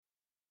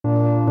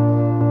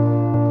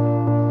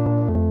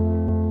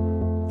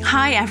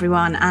Hi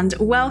everyone, and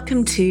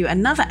welcome to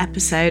another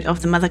episode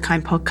of the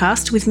Motherkind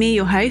podcast with me,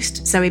 your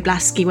host, Zoe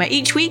Blaskey, where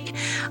each week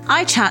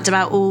I chat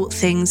about all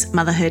things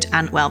motherhood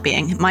and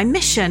well-being. My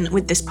mission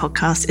with this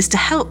podcast is to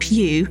help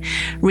you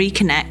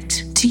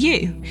reconnect to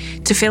you,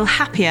 to feel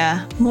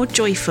happier, more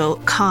joyful,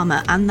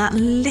 calmer, and that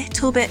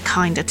little bit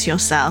kinder to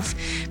yourself,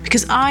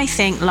 because I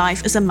think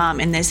life as a mum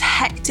in this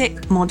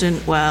hectic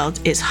modern world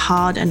is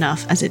hard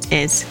enough as it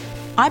is.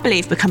 I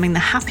believe becoming the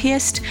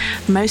happiest,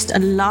 most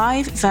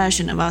alive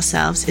version of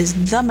ourselves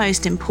is the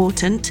most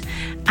important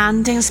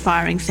and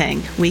inspiring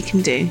thing we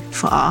can do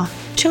for our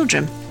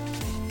children.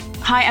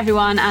 Hi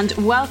everyone, and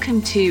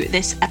welcome to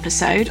this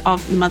episode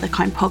of the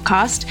Motherkind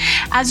podcast.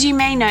 As you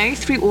may know,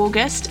 through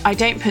August, I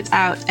don't put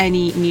out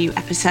any new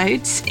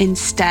episodes.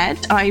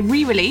 Instead, I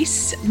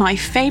re-release my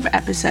favourite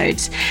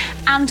episodes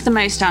and the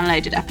most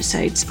downloaded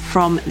episodes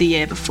from the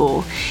year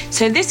before.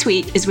 So this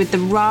week is with the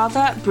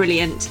rather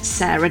brilliant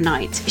Sarah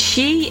Knight.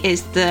 She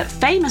is the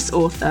famous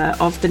author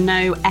of the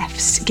No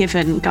F's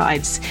Given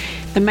guides.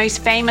 The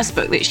most famous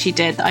book that she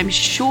did that I'm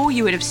sure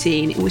you would have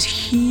seen, it was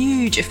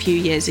huge a few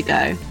years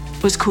ago,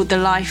 was called The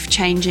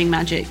Life-Changing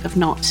Magic of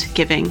Not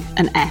Giving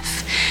an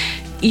F.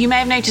 You may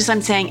have noticed I'm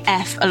saying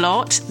F a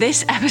lot.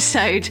 This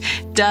episode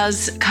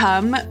does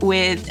come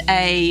with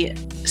a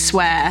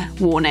swear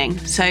warning.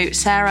 So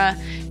Sarah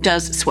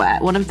does swear.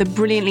 One of the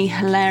brilliantly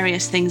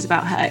hilarious things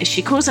about her is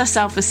she calls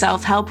herself a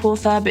self-help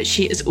author, but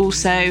she is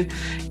also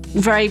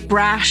very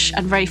brash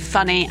and very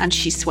funny, and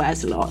she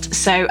swears a lot.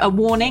 So a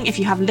warning, if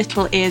you have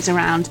little ears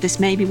around, this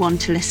may be one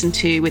to listen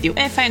to with your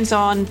earphones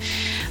on,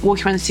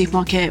 walking around the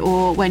supermarket,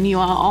 or when you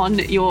are on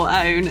your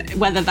own,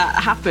 whether that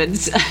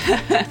happens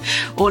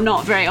or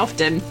not very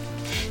often.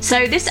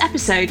 So this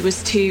episode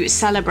was to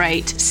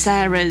celebrate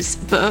Sarah's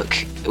book,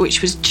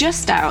 which was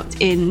just out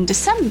in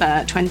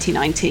December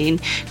 2019,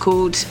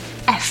 called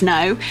F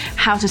No,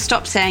 How to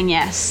Stop Saying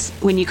Yes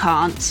When You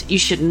Can't, You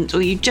Shouldn't,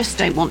 or You Just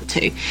Don't Want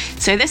to.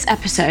 So this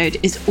episode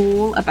is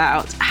all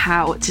about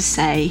how to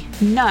say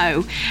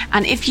no.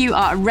 And if you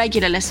are a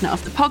regular listener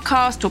of the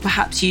podcast, or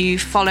perhaps you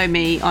follow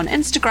me on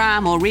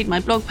Instagram or read my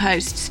blog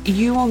posts,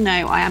 you will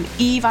know I am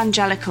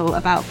evangelical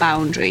about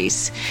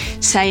boundaries,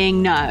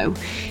 saying no,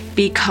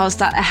 because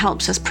that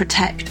helps us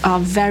protect our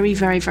very,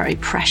 very, very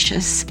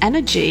precious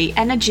energy.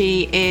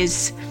 Energy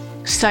is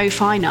so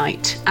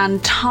finite,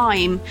 and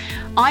time,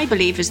 I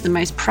believe, is the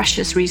most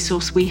precious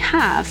resource we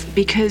have,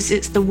 because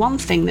it's the one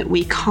thing that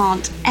we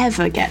can't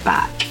ever get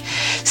back.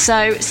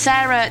 So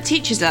Sarah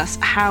teaches us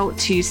how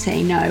to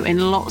say no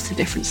in lots of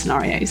different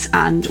scenarios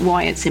and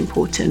why it's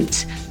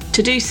important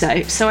to do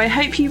so. So I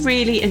hope you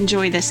really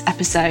enjoy this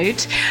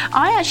episode.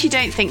 I actually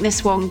don't think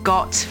this one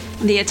got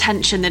the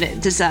attention that it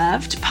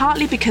deserved,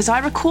 partly because I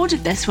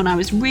recorded this when I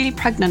was really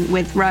pregnant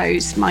with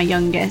Rose, my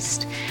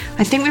youngest.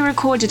 I think we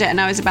recorded it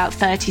and I was about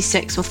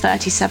 36 or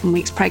 37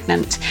 weeks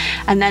pregnant.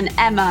 And then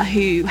Emma,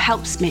 who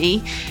helps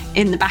me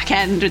in the back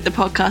end with the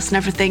podcast and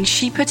everything,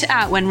 she put it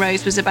out when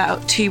Rose was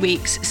about 2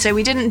 weeks. So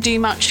we didn't do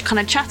much kind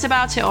of chat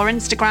about it or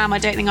Instagram. I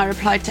don't think I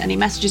replied to any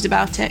messages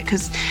about it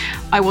because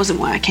I wasn't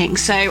working.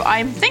 So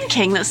I'm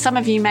thinking that some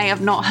of you may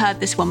have not heard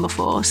this one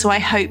before. So I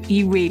hope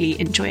you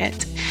really enjoy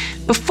it.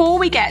 Before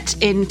we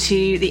get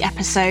into the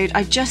episode,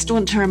 I just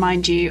want to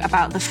remind you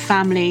about the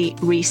Family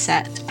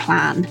Reset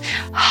Plan.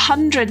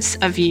 Hundreds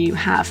of you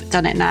have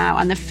done it now,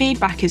 and the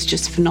feedback is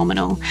just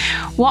phenomenal.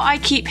 What I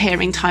keep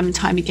hearing time and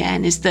time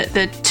again is that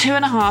the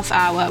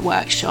 2.5-hour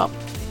workshop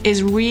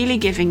is really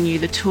giving you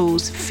the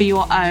tools for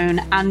your own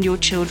and your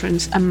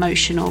children's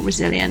emotional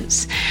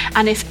resilience.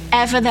 And if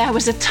ever there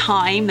was a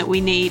time that we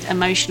need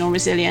emotional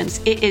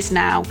resilience, it is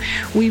now.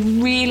 We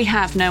really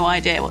have no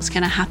idea what's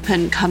going to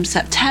happen come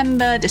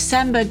September,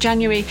 December,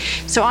 January.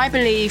 So I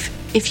believe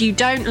if you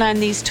don't learn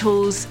these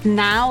tools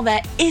now,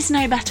 there is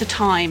no better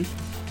time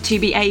to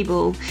be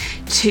able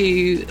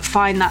to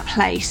find that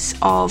place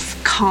of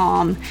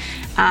calm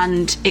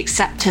and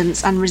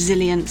acceptance and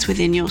resilience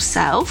within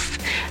yourself,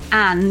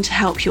 and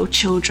help your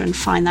children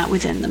find that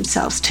within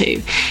themselves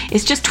too.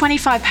 It's just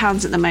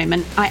 £25 at the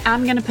moment. I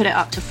am going to put it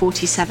up to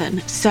 47.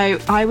 So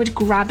I would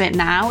grab it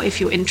now if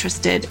you're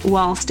interested,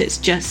 whilst it's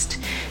just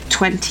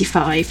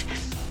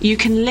 25. You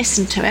can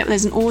listen to it.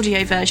 There's an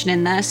audio version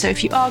in there. So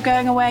if you are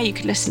going away, you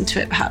could listen to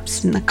it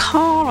perhaps in the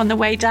car on the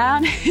way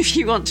down. If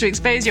you want to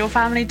expose your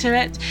family to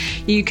it,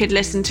 you could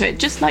listen to it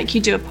just like you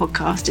do a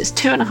podcast. It's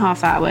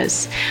 2.5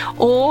 hours.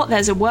 Or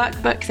there's a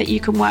workbook that you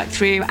can work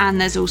through,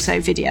 and there's also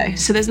video.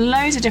 So there's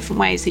loads of different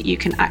ways that you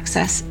can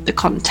access the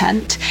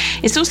content.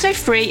 It's also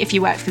free if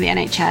you work for the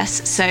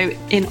NHS. So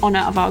in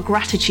honour of our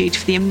gratitude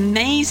for the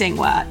amazing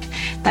work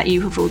that you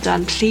have all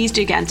done, please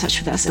do get in touch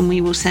with us and we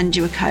will send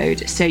you a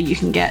code so you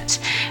can get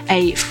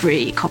a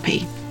free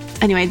copy.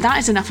 Anyway, that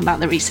is enough about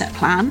the reset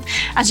plan.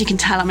 As you can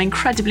tell, I'm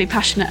incredibly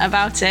passionate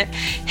about it.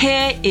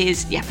 Here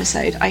is the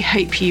episode. I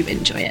hope you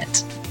enjoy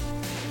it.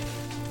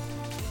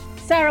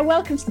 Sarah,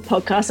 welcome to the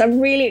podcast. I'm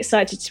really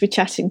excited to be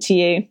chatting to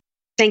you.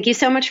 Thank you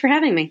so much for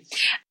having me.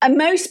 And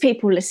most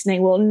people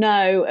listening will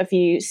know of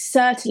you,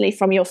 certainly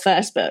from your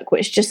first book,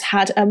 which just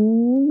had a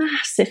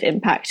massive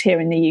impact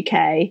here in the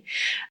UK,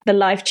 The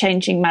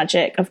Life-Changing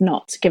Magic of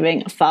Not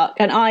Giving a Fuck.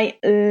 And I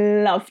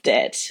loved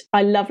it.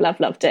 I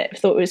loved it. I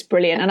thought it was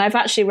brilliant. And I've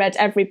actually read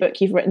every book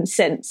you've written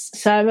since.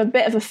 So I'm a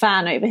bit of a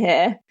fan over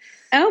here.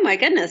 Oh my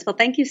goodness. Well,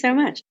 thank you so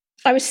much.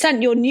 I was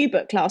sent your new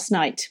book last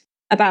night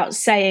about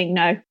saying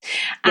no.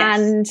 Yes.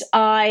 And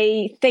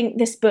I think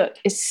this book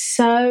is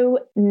so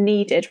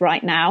needed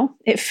right now.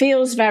 It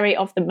feels very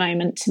of the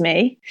moment to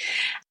me.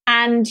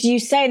 And you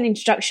say in the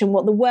introduction,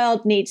 what the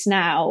world needs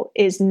now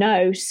is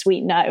no,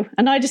 sweet no.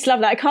 And I just love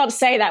that. I can't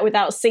say that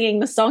without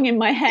singing the song in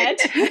my head.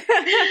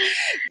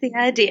 The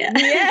idea.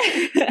 Yeah.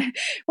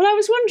 Well, I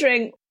was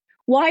wondering,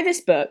 why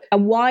this book,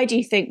 and why do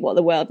you think what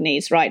the world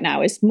needs right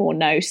now is more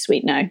no,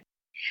 sweet no?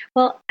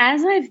 Well,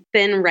 as I've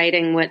been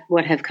writing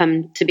what have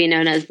come to be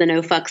known as the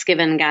No Fucks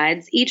Given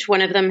guides, each one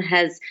of them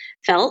has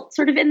felt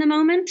sort of in the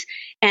moment.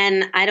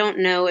 And I don't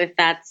know if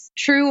that's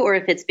true or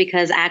if it's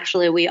because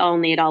actually we all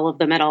need all of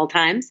them at all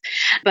times.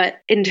 But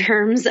in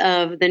terms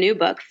of the new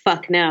book,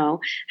 Fuck No,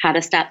 How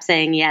to Stop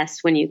Saying Yes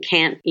When You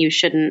Can't, You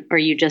Shouldn't, or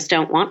You Just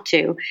Don't Want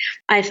to,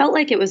 I felt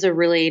like it was a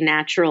really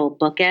natural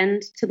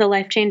bookend to the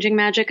life-changing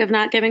magic of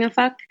not giving a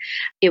fuck.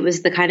 It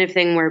was the kind of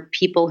thing where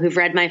people who've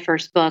read my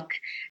first book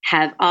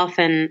have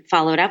often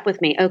followed up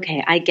with me.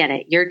 Okay, I get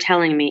it. You're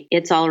telling me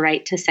it's all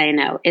right to say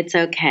no. It's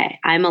okay.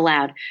 I'm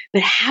allowed.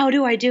 But how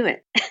do I do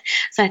it?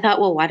 So I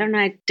thought, well, why don't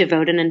I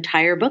devote an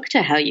entire book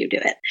to how you do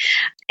it?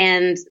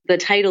 And the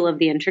title of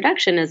the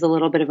introduction is a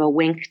little bit of a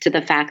wink to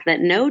the fact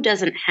that no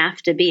doesn't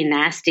have to be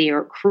nasty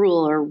or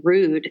cruel or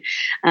rude.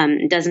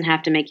 It doesn't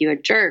have to make you a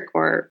jerk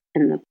or,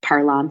 in the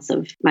parlance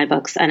of my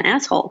books, an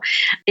asshole.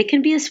 It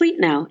can be a sweet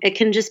no. It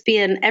can just be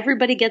an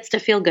everybody gets to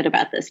feel good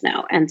about this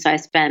no. And so I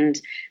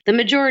spend the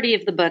majority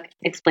of the book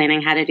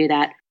explaining how to do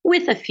that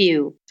with a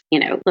few,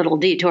 little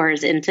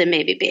detours into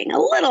maybe being a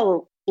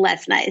little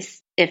less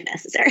nice if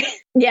necessary.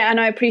 Yeah, and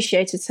I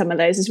appreciated some of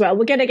those as well.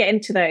 We're going to get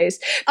into those.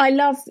 I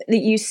love that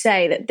you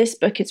say that this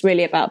book is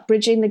really about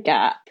bridging the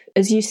gap,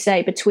 as you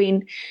say,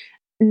 between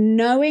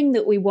knowing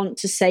that we want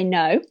to say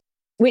no,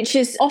 which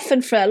is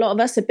often for a lot of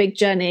us a big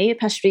journey.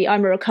 Especially,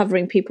 I'm a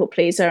recovering people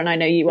pleaser, and I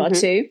know you are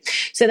too.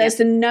 So there's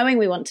the knowing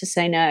we want to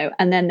say no,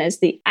 and then there's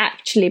the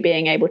actually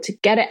being able to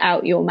get it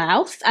out your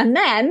mouth. And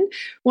then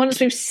once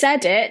we've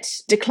said it,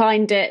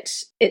 declined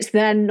it, it's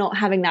then not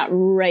having that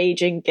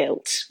raging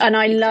guilt. And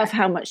I love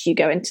how much you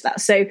go into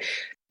that. So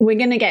we're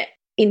going to get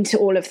into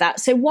all of that.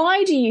 So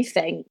why do you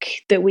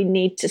think that we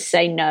need to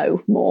say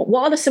no more?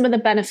 What are some of the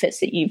benefits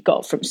that you've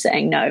got from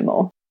saying no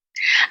more?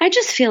 I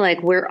just feel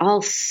like we're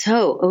all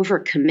so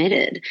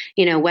overcommitted,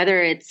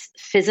 whether it's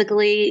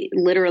physically,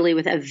 literally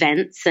with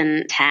events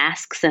and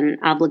tasks and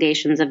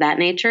obligations of that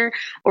nature,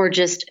 or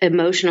just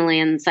emotionally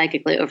and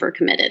psychically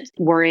overcommitted,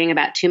 worrying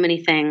about too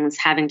many things,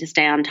 having to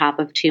stay on top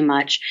of too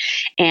much.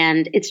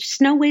 And it's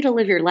just no way to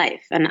live your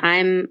life. And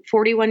I'm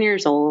 41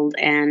 years old,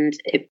 and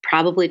it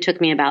probably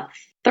took me about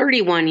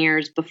 31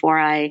 years before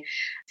I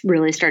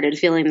really started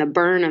feeling the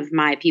burn of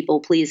my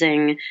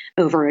people-pleasing,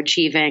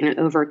 overachieving,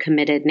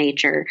 overcommitted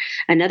nature.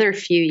 Another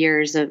few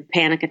years of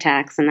panic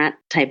attacks and that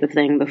type of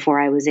thing before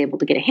I was able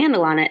to get a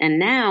handle on it. And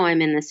now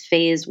I'm in this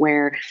phase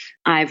where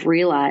I've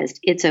realized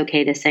it's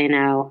okay to say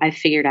no. I've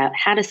figured out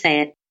how to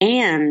say it.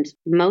 And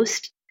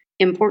most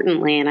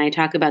importantly, and I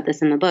talk about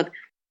this in the book,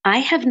 I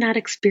have not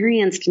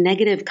experienced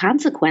negative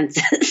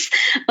consequences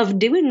of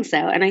doing so.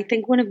 And I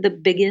think one of the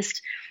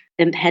biggest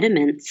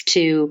impediments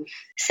to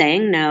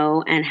saying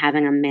no and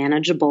having a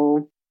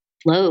manageable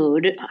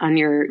load on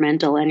your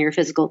mental and your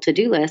physical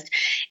to-do list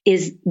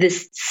is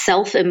this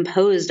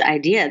self-imposed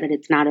idea that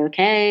it's not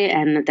okay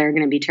and that there are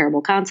going to be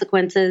terrible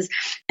consequences.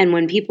 And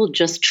when people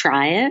just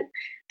try it,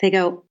 they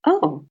go,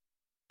 oh,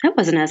 that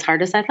wasn't as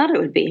hard as I thought it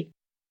would be.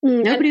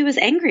 Nobody was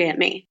angry at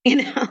me,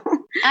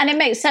 And it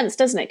makes sense,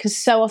 doesn't it? Because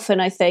so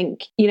often I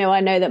think, I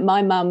know that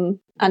my mum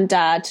and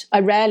dad, I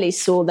rarely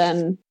saw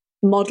them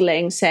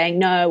modeling saying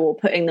no or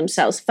putting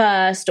themselves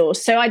first, or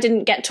so I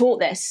didn't get taught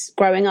this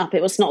growing up.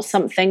 It was not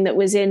something that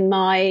was in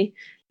my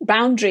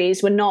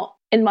boundaries, were not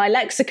in my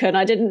lexicon.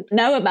 I didn't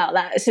know about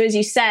that. So as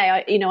you say,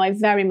 I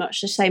very much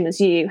the same as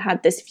you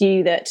had this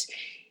view that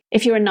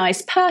if you're a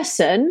nice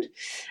person,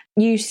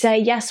 you say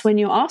yes when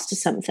you're asked to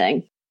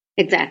something.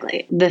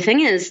 Exactly. The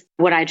thing is,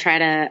 what I try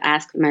to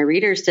ask my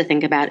readers to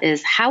think about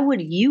is, how would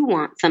you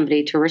want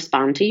somebody to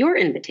respond to your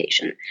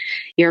invitation?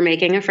 You're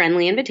making a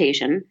friendly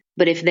invitation,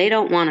 but if they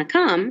don't want to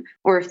come,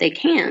 or if they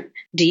can't,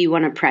 do you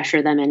want to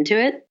pressure them into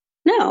it?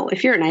 No.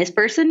 If you're a nice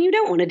person, you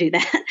don't want to do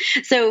that.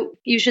 So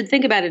you should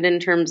think about it in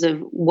terms of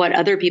what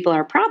other people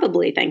are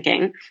probably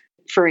thinking.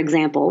 For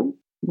example,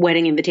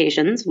 wedding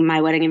invitations.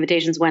 My wedding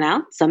invitations went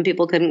out. Some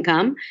people couldn't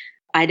come.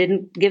 I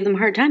didn't give them a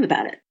hard time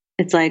about it.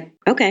 It's like,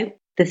 okay,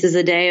 this is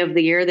a day of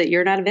the year that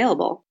you're not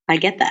available. I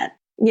get that.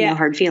 Yeah. No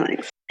hard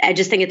feelings. I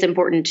just think it's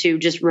important to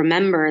just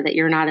remember that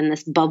you're not in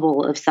this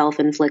bubble of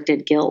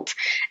self-inflicted guilt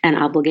and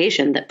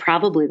obligation that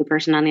probably the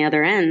person on the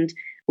other end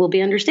will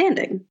be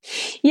understanding.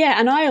 Yeah.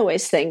 And I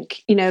always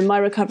think, you know, in my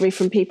recovery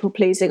from people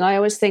pleasing, I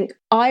always think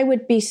I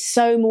would be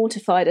so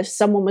mortified if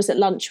someone was at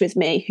lunch with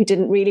me who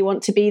didn't really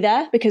want to be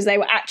there because they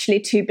were actually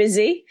too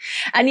busy.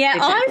 And yet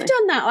I've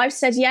done that. I've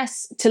said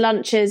yes to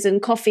lunches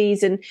and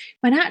coffees, and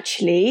when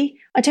actually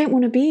I don't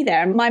want to be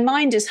there. And my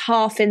mind is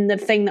half in the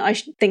thing that I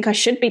think I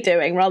should be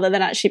doing rather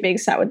than actually being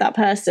sat with that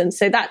person.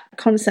 So that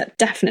concept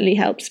definitely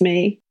helps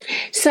me.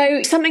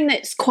 So something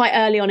that's quite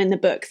early on in the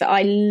book that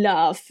I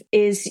love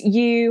is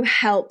you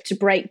help to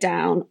break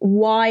down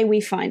why we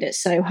find it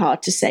so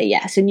hard to say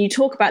yes. And you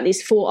talk about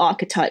these 4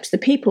 archetypes: the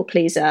people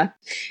pleaser,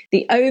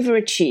 the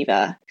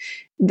overachiever,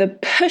 the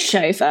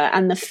pushover,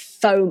 and the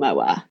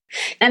FOMOer.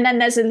 And then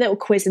there's a little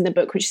quiz in the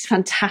book, which is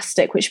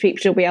fantastic, which people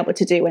will be able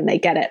to do when they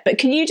get it. But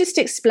can you just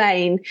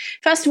explain,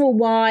 first of all,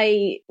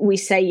 why we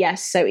say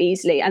yes so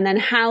easily, and then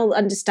how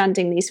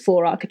understanding these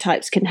 4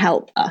 archetypes can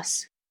help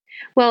us?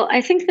 Well,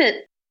 I think that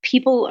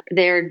people,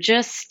 they're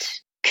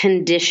just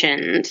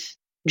conditioned,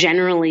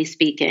 generally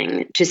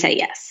speaking, to say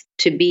yes,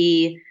 to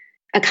be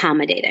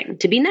accommodating,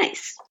 to be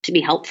nice, to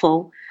be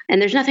helpful.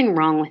 And there's nothing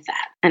wrong with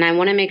that. And I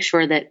want to make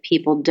sure that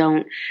people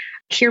don't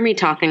hear me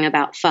talking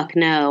about fuck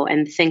no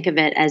and think of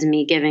it as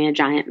me giving a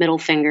giant middle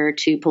finger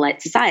to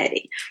polite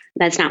society.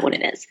 That's not what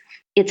it is.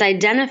 It's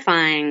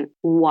identifying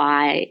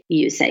why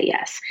you say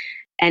yes.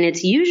 And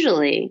it's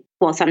usually,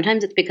 well,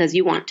 sometimes it's because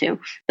you want to,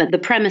 but the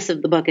premise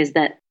of the book is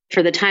that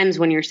for the times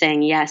when you're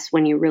saying yes,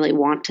 when you really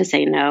want to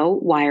say no,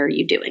 why are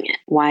you doing it?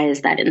 Why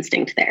is that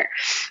instinct there?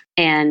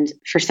 And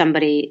for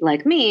somebody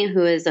like me,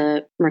 who is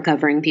a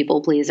recovering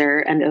people pleaser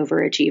and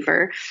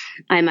overachiever,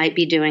 I might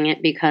be doing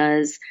it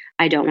because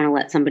I don't want to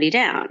let somebody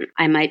down.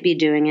 I might be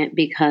doing it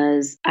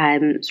because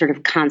I'm sort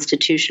of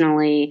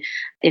constitutionally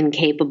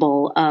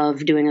incapable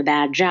of doing a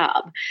bad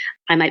job.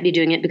 I might be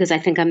doing it because I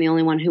think I'm the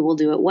only one who will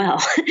do it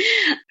well.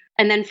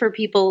 And then for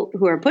people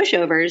who are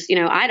pushovers, you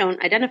know, I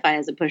don't identify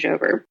as a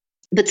pushover.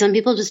 But some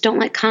people just don't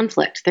like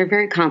conflict. They're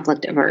very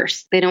conflict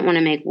averse. They don't want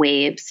to make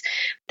waves.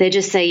 They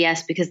just say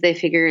yes because they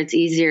figure it's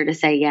easier to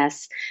say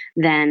yes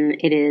than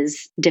it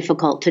is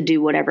difficult to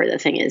do whatever the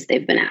thing is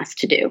they've been asked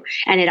to do.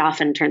 And it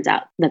often turns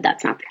out that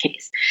that's not the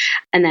case.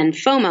 And then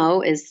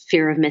FOMO is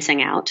fear of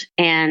missing out.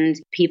 And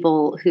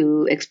people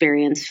who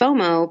experience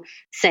FOMO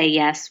say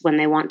yes when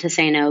they want to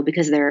say no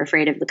because they're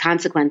afraid of the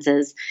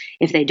consequences.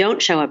 If they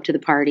don't show up to the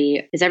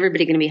party, is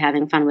everybody going to be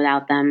having fun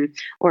without them?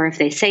 Or if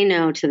they say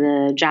no to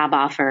the job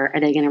offer, are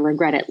they going to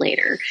regret it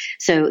later?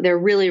 So they're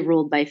really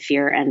ruled by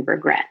fear and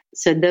regret.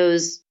 So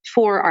those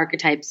 4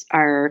 archetypes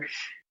are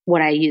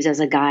what I use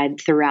as a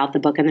guide throughout the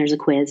book. And there's a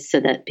quiz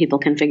so that people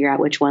can figure out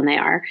which one they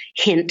are.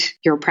 Hint,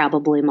 you're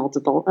probably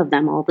multiple of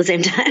them all at the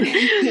same time.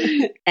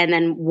 And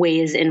then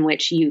ways in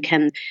which you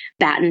can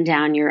batten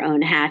down your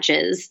own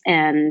hatches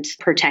and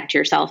protect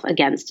yourself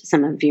against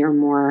some of your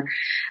more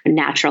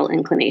natural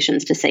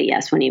inclinations to say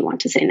yes when you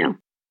want to say no.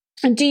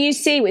 And do you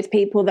see with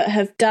people that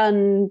have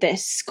done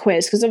this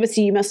quiz, because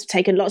obviously you must have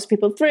taken lots of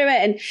people through it,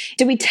 and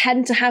do we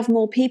tend to have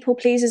more people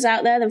pleasers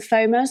out there than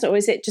FOMOs, or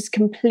is it just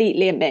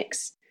completely a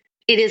mix?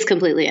 It is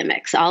completely a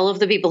mix. All of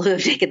the people who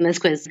have taken this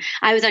quiz,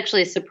 I was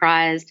actually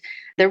surprised.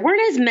 There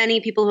weren't as many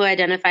people who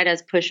identified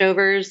as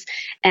pushovers.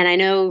 And I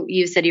know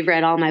you said you've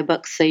read all my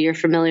books, so you're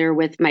familiar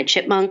with my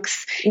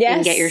chipmunks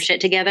and Get Your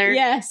Shit Together.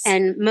 Yes.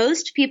 And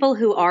most people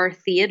who are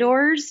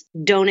Theodores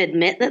don't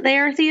admit that they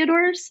are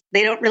Theodores.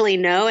 They don't really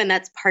know, and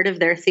that's part of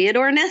their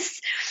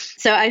Theodore-ness.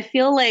 So I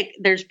feel like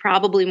there's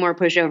probably more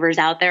pushovers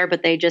out there,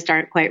 but they just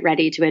aren't quite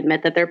ready to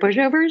admit that they're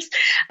pushovers.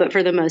 But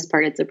for the most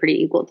part, it's a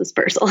pretty equal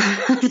dispersal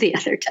of the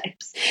other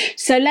types.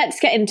 So let's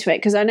get into it,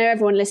 because I know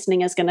everyone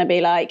listening is going to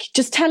be like,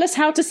 just tell us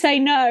how to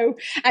say no.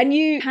 And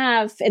you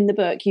have in the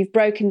book, you've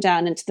broken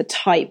down into the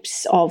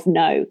types of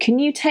no. Can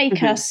you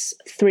take us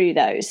through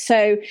those? So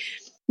it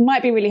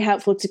might be really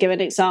helpful to give an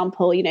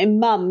example. You know,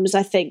 mums,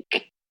 I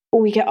think,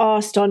 we get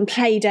asked on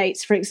play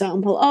dates, for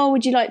example, oh,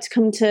 would you like to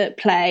come to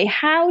play?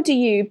 How do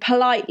you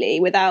politely,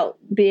 without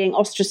being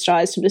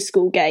ostracized from the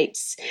school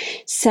gates,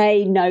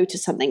 say no to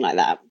something like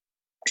that?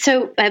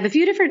 So I have a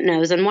few different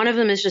no's, and one of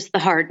them is just the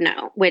hard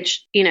no,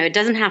 which, you know, it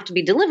doesn't have to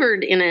be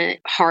delivered in a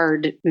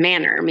hard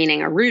manner,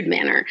 meaning a rude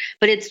manner,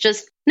 but it's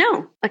just,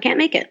 no, I can't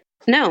make it.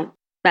 No,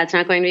 that's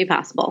not going to be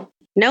possible.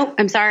 No,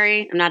 I'm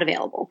sorry, I'm not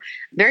available.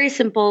 Very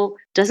simple,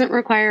 doesn't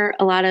require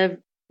a lot of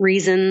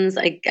reasons.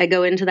 I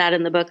go into that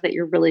in the book, that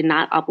you're really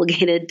not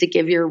obligated to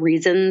give your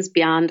reasons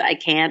beyond I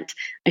can't,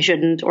 I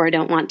shouldn't, or I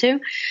don't want to.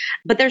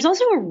 But there's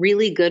also a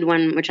really good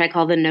one, which I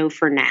call the no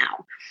for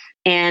now.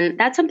 And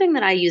that's something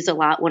that I use a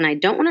lot when I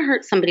don't want to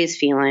hurt somebody's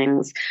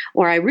feelings,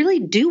 or I really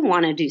do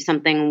want to do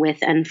something with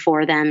and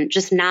for them,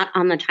 just not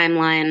on the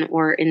timeline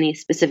or in the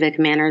specific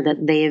manner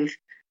that they've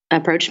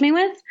approached me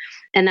with.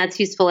 And that's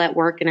useful at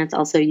work. And it's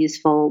also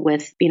useful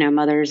with, you know,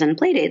 mothers and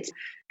play dates.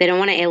 They don't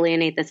want to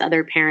alienate this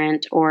other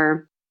parent,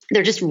 or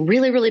they're just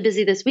really, really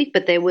busy this week,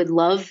 but they would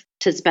love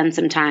to spend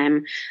some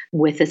time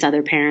with this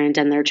other parent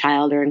and their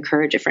child, or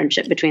encourage a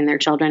friendship between their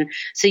children.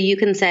 So you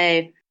can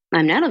say,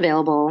 I'm not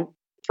available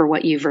for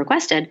what you've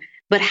requested,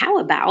 but how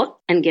about,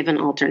 and give an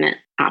alternate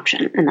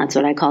option. And that's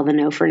what I call the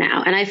no for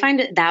now. And I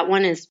find that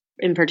one is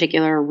in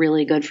particular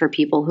really good for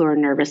people who are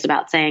nervous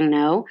about saying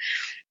no.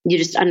 You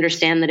just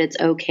understand that it's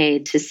okay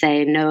to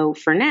say no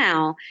for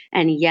now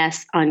and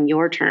yes on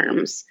your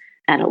terms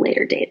at a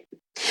later date.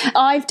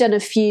 I've done a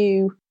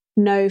few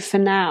no for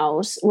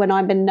nows when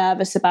I've been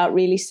nervous about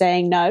really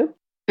saying no.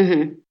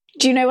 Mm-hmm.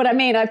 Do you know what I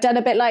mean? I've done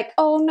a bit like,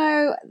 oh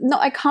no,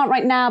 I can't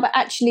right now, but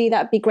actually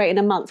that'd be great in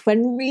a month,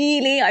 when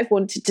really I've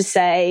wanted to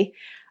say,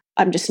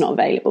 I'm just not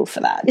available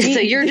for that. So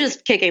you're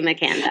just kicking the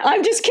can down.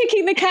 I'm just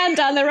kicking the can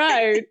down the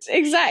road.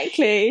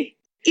 Exactly.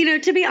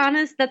 To be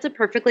honest, that's a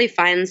perfectly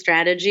fine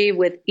strategy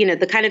with,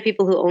 the kind of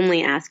people who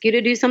only ask you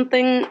to do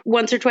something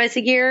once or twice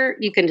a year.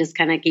 You can just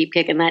kind of keep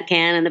kicking that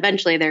can and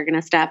eventually they're going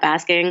to stop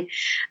asking.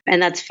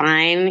 And that's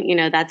fine.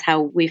 That's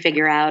how we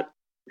figure out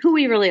who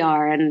we really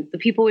are and the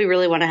people we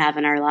really want to have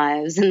in our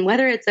lives and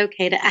whether it's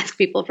okay to ask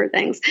people for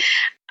things.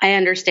 I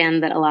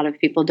understand that a lot of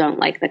people don't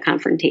like the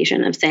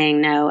confrontation of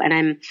saying no. And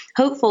I'm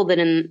hopeful that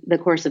in the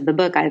course of the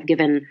book, I've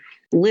given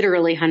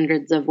literally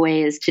hundreds of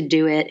ways to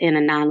do it in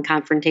a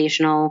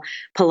non-confrontational,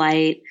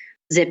 polite,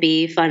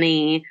 zippy,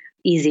 funny,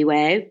 easy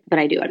way. But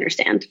I do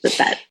understand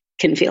that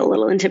can feel a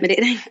little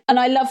intimidating. And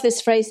I love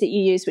this phrase that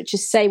you use, which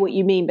is say what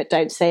you mean, but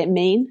don't say it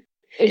mean.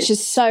 Which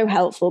is so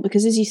helpful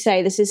because, as you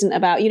say, this isn't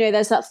about,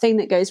 there's that thing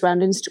that goes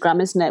around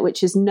Instagram, isn't it?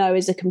 Which is no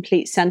is a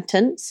complete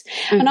sentence.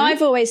 Mm-hmm. And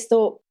I've always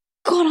thought,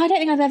 God, I don't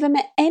think I've ever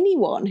met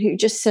anyone who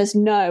just says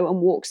no and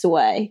walks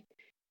away.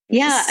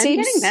 Yeah, I'm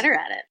getting better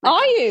at it.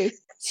 Are you?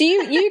 So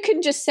you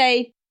can just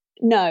say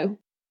no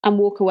and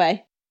walk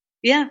away?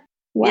 Yeah.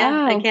 Wow.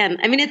 Yeah, I can.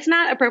 I mean, it's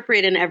not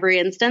appropriate in every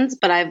instance,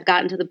 but I've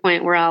gotten to the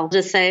point where I'll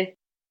just say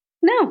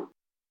no.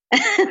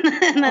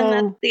 And then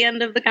that's the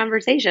end of the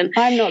conversation.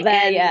 I'm not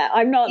there yet.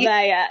 I'm not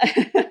there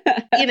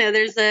yet.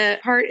 There's a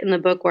part in the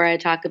book where I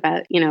talk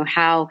about,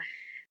 how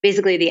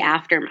basically the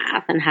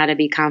aftermath and how to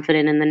be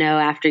confident in the no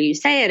after you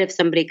say it if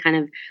somebody kind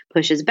of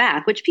pushes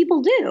back, which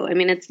people do. I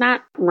mean, it's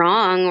not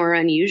wrong or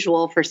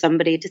unusual for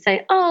somebody to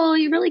say, oh,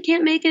 you really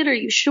can't make it. Are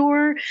you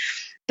sure?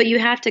 But you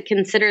have to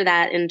consider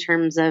that in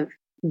terms of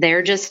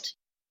they're just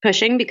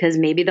pushing because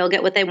maybe they'll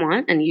get what they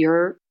want and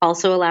you're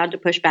also allowed to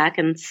push back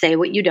and say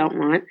what you don't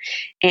want.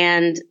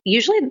 And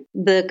usually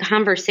the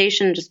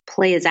conversation just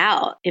plays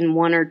out in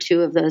one or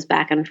two of those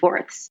back and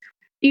forths.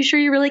 Are you sure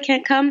you really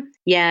can't come?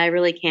 Yeah, I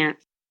really can't.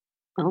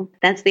 Well,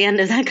 that's the end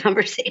of that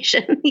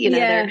conversation.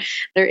 There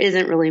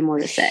isn't really more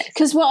to say.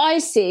 Because what I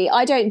see,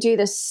 I don't do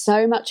this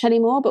so much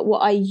anymore, but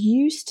what I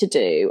used to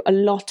do a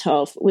lot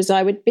of was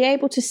I would be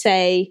able to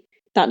say,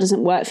 that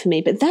doesn't work for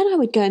me. But then I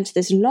would go into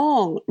this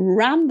long,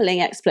 rambling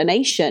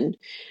explanation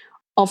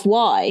of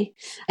why.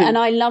 And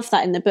I love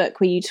that in the book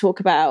where you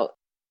talk about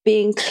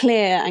being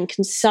clear and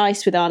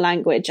concise with our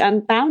language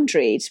and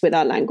boundaries with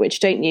our language,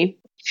 don't you?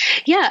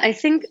 Yeah, I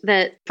think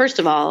that, first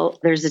of all,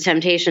 there's a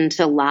temptation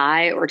to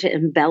lie or to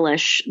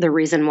embellish the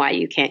reason why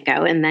you can't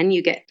go. And then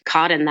you get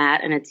caught in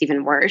that and it's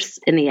even worse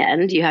in the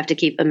end. You have to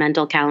keep a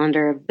mental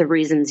calendar of the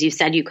reasons you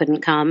said you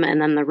couldn't come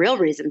and then the real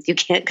reasons you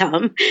can't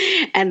come.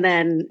 And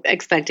then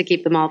expect to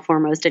keep them all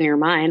foremost in your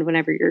mind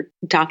whenever you're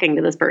talking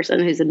to this person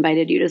who's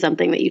invited you to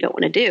something that you don't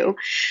want to do.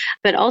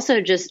 But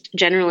also just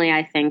generally,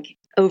 I think,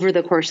 over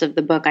the course of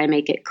the book, I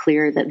make it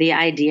clear that the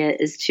idea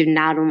is to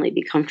not only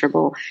be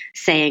comfortable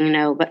saying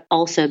no, but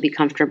also be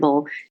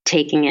comfortable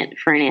taking it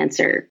for an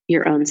answer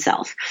your own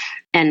self.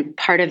 And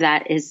part of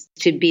that is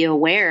to be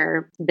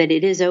aware that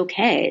it is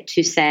okay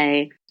to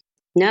say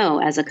no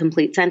as a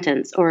complete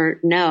sentence or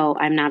no,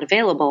 I'm not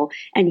available.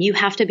 And you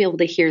have to be able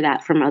to hear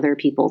that from other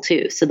people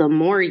too. So the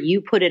more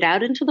you put it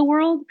out into the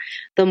world,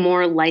 the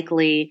more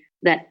likely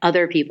that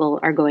other people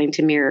are going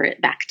to mirror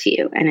it back to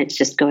you. And it's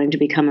just going to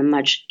become a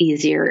much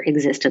easier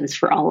existence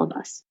for all of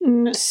us.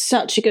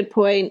 Such a good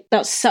point.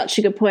 That's such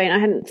a good point. I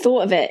hadn't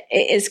thought of it.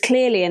 It is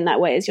clearly in that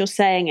way as you're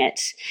saying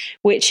it,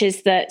 which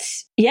is that,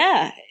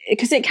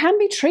 because it can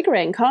be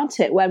triggering, can't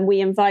it? When we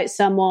invite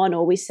someone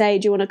or we say,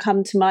 do you want to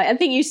come to I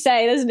think you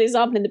say, there's an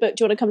example in the book,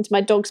 do you want to come to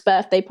my dog's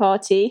birthday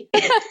party?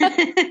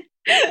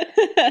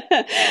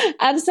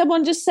 And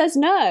someone just says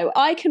no.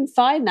 I can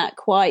find that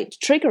quite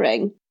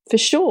triggering. For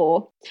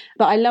sure.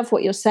 But I love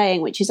what you're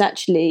saying, which is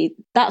actually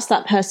that's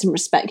that person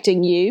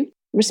respecting you,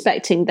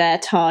 respecting their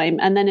time.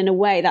 And then in a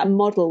way that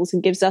models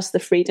and gives us the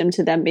freedom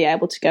to then be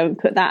able to go and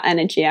put that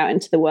energy out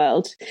into the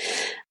world.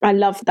 I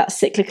love that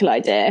cyclical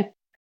idea.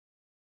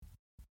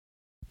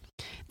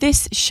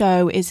 This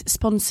show is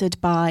sponsored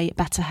by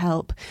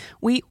BetterHelp.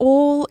 We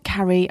all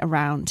carry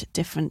around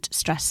different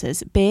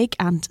stressors, big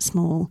and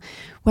small.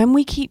 When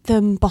we keep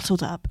them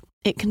bottled up,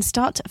 it can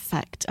start to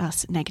affect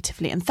us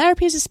negatively. And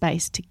therapy is a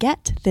space to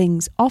get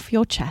things off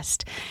your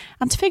chest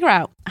and to figure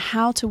out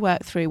how to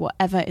work through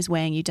whatever is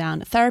weighing you down.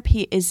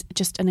 Therapy is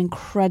just an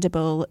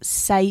incredible,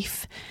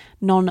 safe,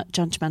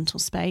 non-judgmental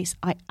space.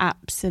 I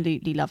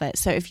absolutely love it.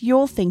 So if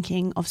you're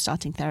thinking of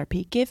starting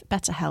therapy, give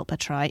BetterHelp a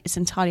try. It's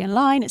entirely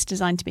online. It's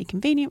designed to be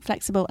convenient,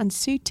 flexible, and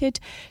suited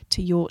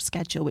to your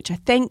schedule, which I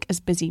think as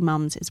busy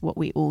mums is what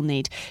we all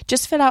need.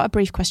 Just fill out a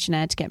brief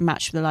questionnaire to get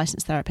matched with a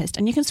licensed therapist,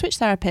 and you can switch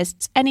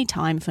therapists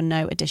anytime for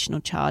no additional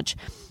charge.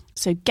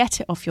 So get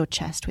it off your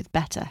chest with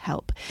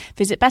BetterHelp.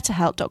 Visit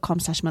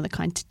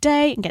betterhelp.com/motherkind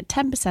today and get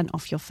 10%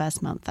 off your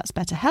first month. That's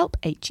BetterHelp,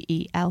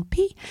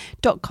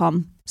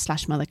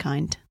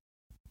 HELP.com/motherkind.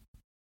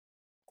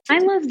 I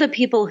love the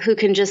people who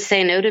can just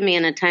say no to me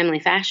in a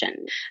timely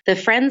fashion. The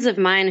friends of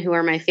mine who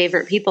are my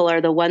favorite people are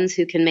the ones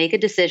who can make a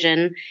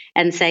decision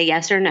and say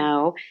yes or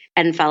no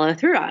and follow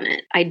through on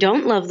it. I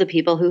don't love the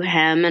people who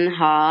hem and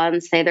haw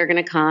and say they're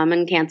going to come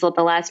and cancel at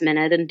the last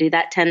minute and do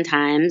that 10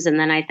 times. And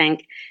then I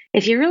think,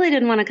 if you really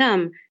didn't want to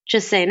come,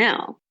 just say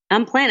no.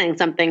 I'm planning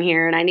something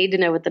here and I need to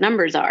know what the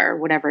numbers are,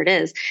 whatever it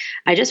is.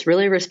 I just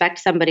really respect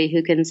somebody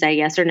who can say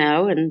yes or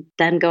no and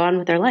then go on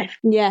with their life.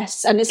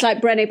 Yes. And it's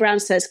like Brené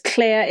Brown says,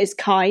 clear is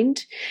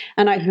kind.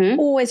 And I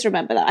always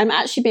remember that. I'm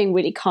actually being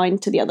really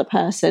kind to the other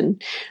person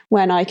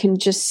when I can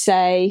just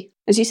say,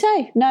 as you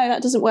say, no,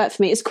 that doesn't work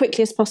for me as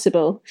quickly as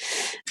possible.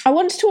 I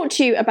want to talk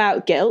to you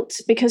about guilt,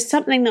 because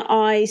something that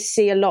I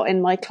see a lot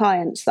in my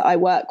clients that I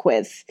work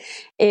with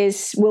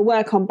is we'll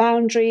work on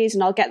boundaries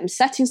and I'll get them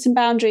setting some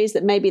boundaries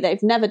that maybe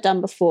they've never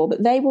done before,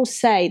 but they will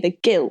say the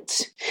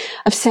guilt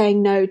of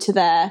saying no to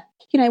their,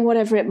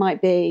 whatever it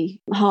might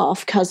be,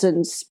 half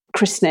cousin's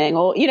christening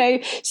or,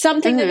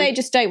 something that they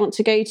just don't want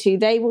to go to.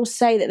 They will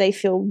say that they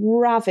feel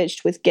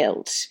ravaged with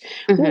guilt.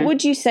 What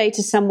would you say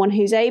to someone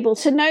who's able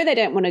to know they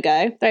don't want to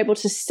go, they're able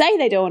to say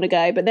they don't want to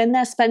go, but then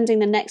they're spending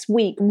the next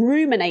week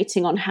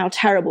ruminating on how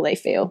terrible they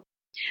feel?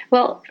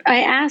 Well,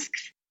 I ask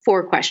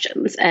 4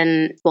 questions,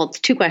 and it's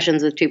 2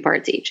 questions with 2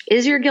 parts each.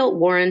 Is your guilt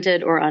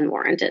warranted or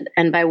unwarranted?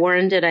 And by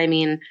warranted, I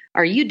mean,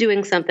 are you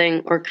doing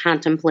something or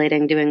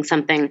contemplating doing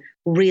something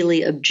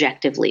really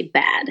objectively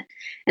bad?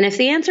 And if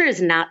the answer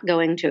is not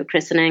going to a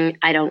christening,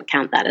 I don't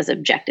count that as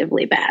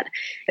objectively bad.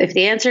 If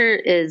the answer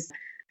is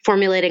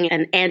formulating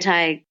an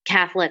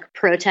anti-Catholic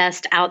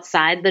protest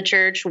outside the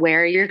church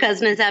where your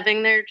cousin is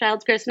having their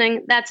child's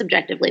christening, that's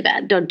objectively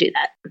bad. Don't do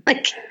that.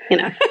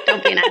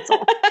 Don't be an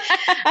asshole.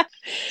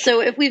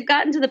 So if we've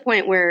gotten to the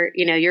point where,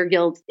 your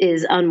guilt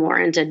is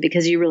unwarranted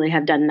because you really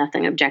have done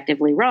nothing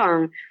objectively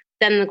wrong,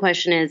 then the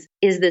question is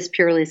this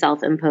purely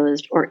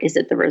self-imposed or is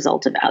it the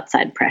result of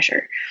outside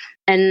pressure?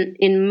 And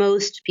in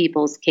most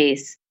people's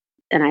case,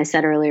 and I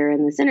said earlier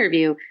in this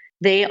interview,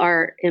 they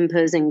are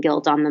imposing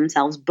guilt on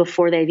themselves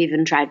before they've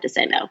even tried to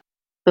say no,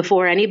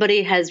 before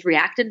anybody has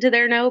reacted to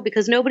their no,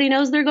 because nobody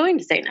knows they're going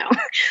to say no.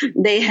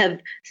 They have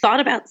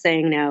thought about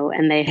saying no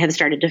and they have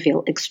started to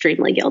feel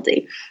extremely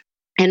guilty.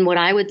 And what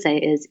I would say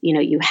is,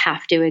 you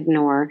have to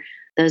ignore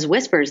those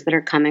whispers that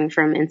are coming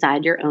from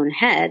inside your own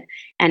head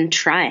and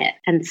try it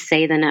and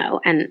say the no.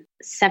 And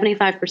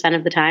 75%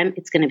 of the time,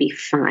 it's going to be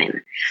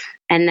fine.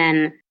 And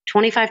then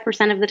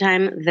 25% of the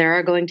time, there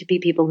are going to be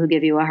people who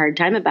give you a hard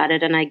time about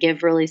it. And I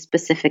give really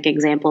specific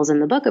examples in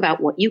the book about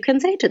what you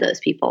can say to those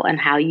people and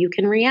how you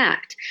can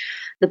react.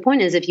 The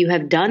point is, if you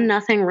have done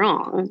nothing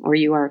wrong or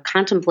you are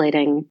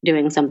contemplating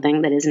doing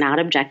something that is not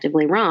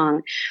objectively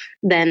wrong,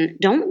 then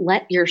don't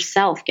let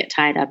yourself get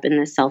tied up in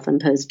this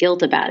self-imposed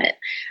guilt about it.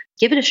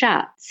 Give it a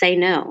shot. Say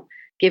no.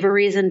 Give a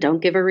reason.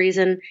 Don't give a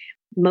reason.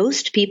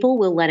 Most people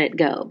will let it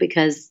go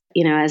because,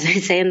 as I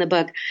say in the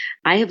book,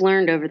 I have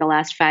learned over the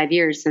last 5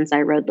 years since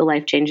I wrote The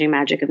Life-Changing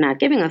Magic of Not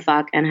Giving a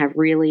Fuck and have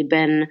really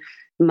been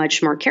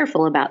much more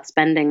careful about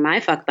spending my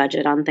fuck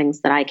budget on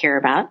things that I care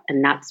about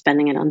and not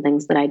spending it on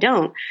things that I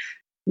don't.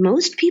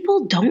 Most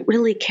people don't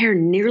really care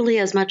nearly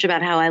as much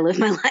about how I live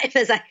my life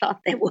as I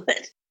thought they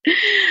would.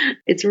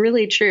 It's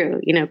really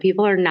true.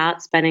 People are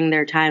not spending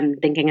their time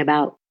thinking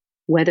about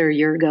whether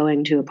you're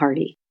going to a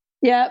party.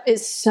 Yeah,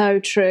 it's so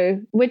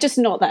true. We're just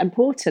not that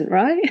important,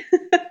 right?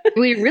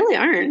 We really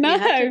aren't. No. You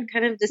have to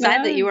kind of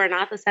decide that you are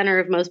not the center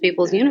of most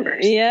people's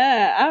universe.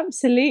 Yeah,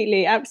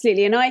 absolutely.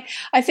 Absolutely. And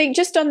I think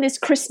just on this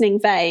christening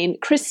vein,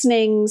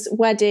 christenings,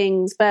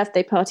 weddings,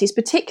 birthday parties,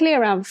 particularly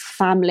around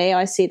family,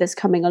 I see this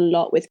coming a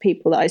lot with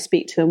people that I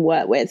speak to and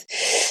work with.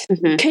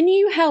 Can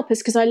you help us?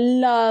 Because I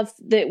love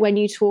that when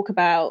you talk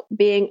about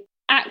being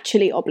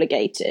actually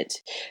obligated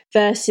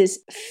versus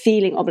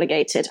feeling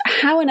obligated.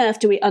 How on earth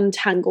do we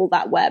untangle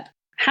that web?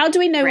 How do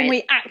we know when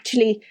we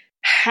actually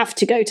have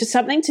to go to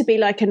something to be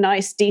like a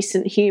nice,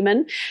 decent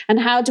human? And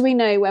how do we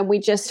know when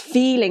we're just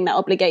feeling that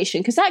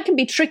obligation? Because that can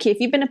be tricky if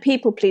you've been a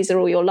people pleaser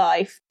all your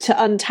life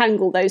to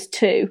untangle those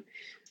two.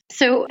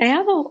 So I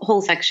have a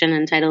whole section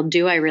entitled,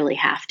 Do I Really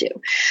Have to?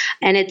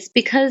 And it's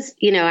because,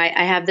 I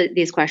have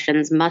these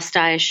questions, must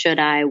I, should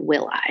I,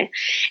 will I?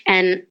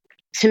 And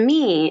to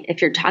me,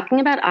 if you're talking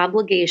about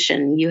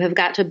obligation, you have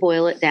got to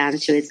boil it down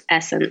to its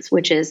essence,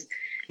 which is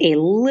a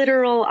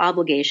literal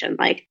obligation.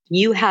 Like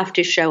you have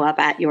to show up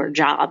at your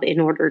job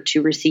in order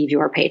to receive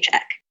your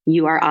paycheck.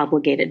 You are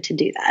obligated to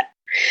do that.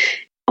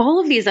 All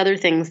of these other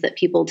things that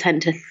people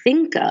tend to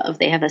think of,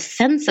 they have a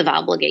sense of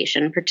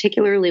obligation,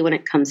 particularly when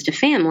it comes to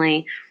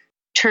family.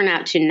 turn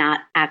out to not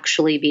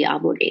actually be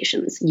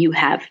obligations. You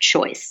have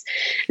choice.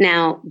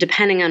 Now,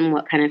 depending on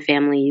what kind of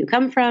family you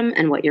come from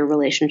and what your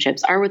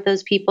relationships are with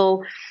those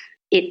people,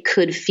 it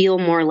could feel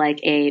more like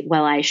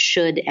well, I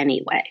should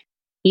anyway.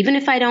 Even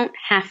if I don't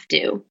have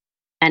to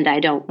and I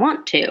don't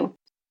want to,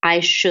 I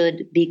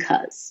should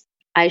because.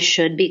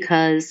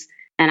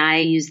 And I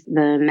use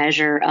the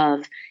measure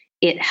of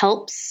it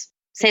helps.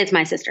 Say it's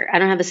my sister. I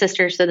don't have a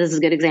sister, so this is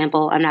a good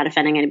example. I'm not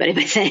offending anybody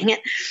by saying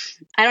it.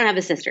 I don't have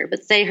a sister,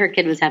 but say her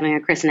kid was having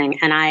a christening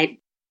and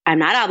I'm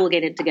not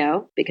obligated to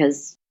go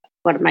because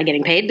what am I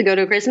getting paid to go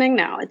to a christening?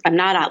 No, I'm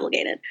not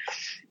obligated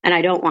and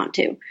I don't want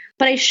to,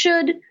 but I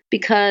should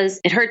because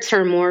it hurts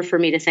her more for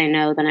me to say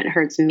no than it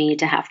hurts me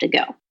to have to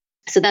go.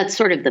 So that's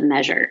sort of the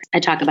measure.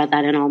 I talk about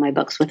that in all my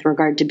books with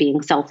regard to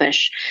being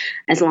selfish.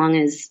 As long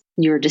as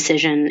your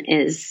decision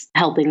is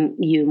helping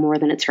you more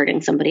than it's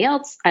hurting somebody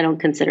else, I don't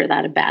consider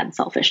that a bad,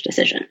 selfish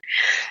decision.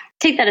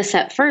 Take that a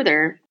step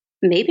further.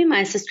 Maybe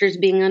my sister's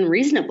being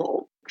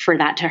unreasonable for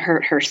that to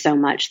hurt her so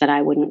much that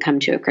I wouldn't come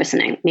to a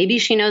christening. Maybe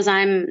she knows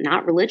I'm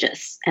not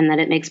religious and that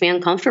it makes me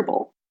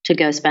uncomfortable to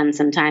go spend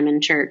some time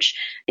in church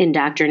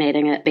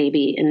indoctrinating a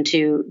baby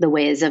into the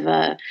ways of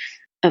a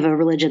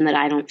religion that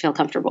I don't feel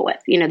comfortable with.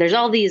 There's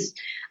all these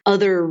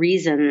other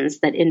reasons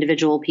that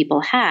individual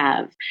people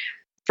have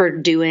for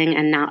doing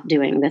and not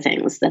doing the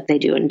things that they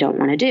do and don't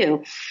want to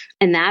do.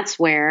 And that's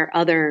where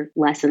other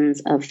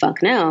lessons of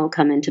fuck no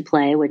come into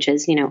play, which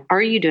is,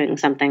 are you doing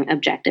something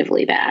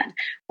objectively bad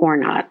or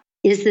not?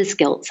 Is this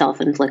guilt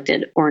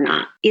self-inflicted or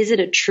not? Is it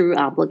a true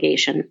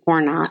obligation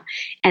or not?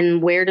 And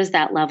where does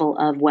that level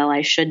of, well,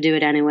 I should do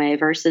it anyway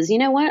versus, you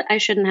know what, I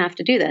shouldn't have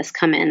to do this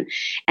come in?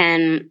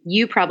 And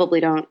you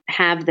probably don't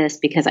have this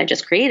because I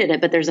just created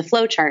it, but there's a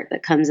flow chart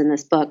that comes in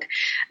this book,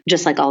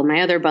 just like all of my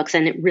other books.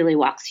 And it really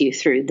walks you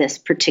through this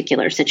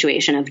particular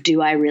situation of,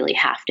 do I really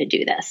have to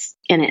do this?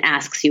 And it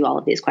asks you all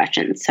of these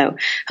questions. So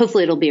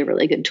hopefully it'll be a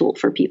really good tool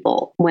for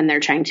people when they're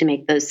trying to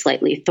make those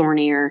slightly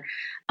thornier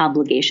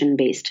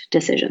obligation-based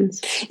decisions.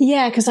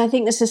 Yeah, because I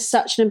think this is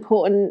such an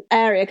important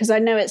area, because I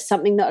know it's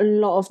something that a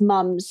lot of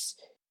mums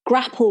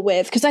grapple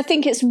with, because I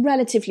think it's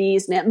relatively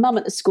easy, isn't it? Mum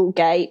at the school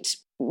gate,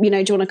 do you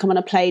want to come on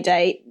a play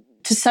date?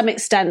 To some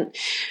extent,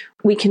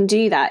 we can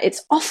do that.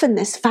 It's often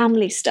this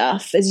family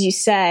stuff, as you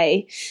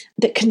say,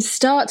 that can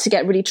start to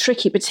get really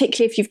tricky,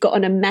 particularly if you've got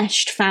an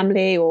enmeshed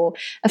family or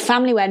a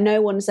family where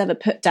no one's ever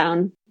put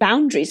down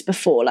boundaries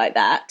before like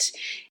that.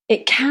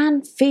 It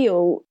can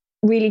feel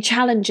really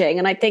challenging.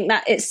 And I think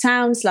that it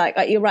sounds like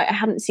you're right. I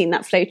haven't seen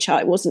that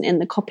flowchart. It wasn't in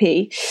the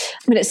copy,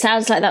 but it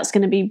sounds like that's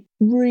going to be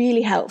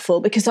really helpful,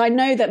 because I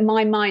know that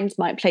my mind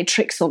might play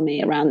tricks on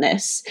me around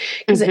this,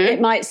 because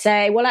it might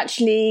say, well,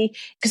 actually,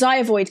 because I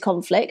avoid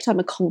conflict, I'm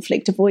a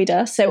conflict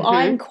avoider. So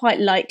I'm quite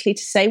likely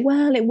to say,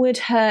 well, it would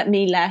hurt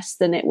me less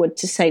than it would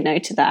to say no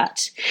to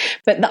that.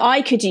 But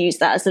I could use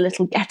that as a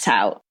little get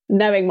out,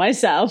 knowing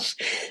myself.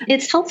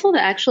 It's helpful to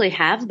actually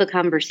have the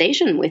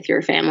conversation with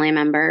your family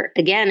member.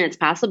 Again, it's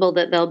possible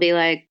that they'll be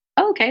like,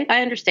 oh, okay,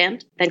 I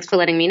understand. Thanks for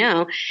letting me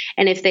know.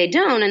 And if they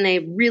don't, and they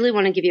really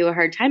want to give you a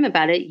hard time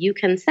about it, you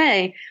can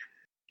say,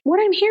 what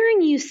I'm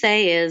hearing you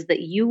say is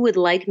that you would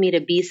like me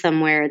to be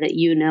somewhere that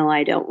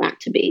I don't want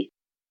to be.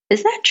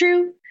 Is that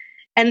true?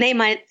 And they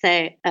might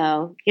say,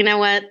 oh, you know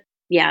what?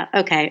 Yeah,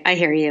 okay, I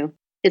hear you.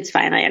 It's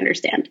fine. I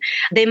understand.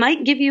 They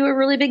might give you a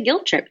really big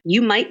guilt trip.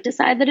 You might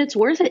decide that it's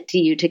worth it to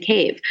you to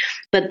cave.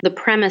 But the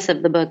premise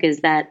of the book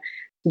is that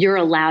you're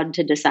allowed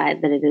to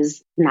decide that it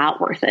is not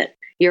worth it.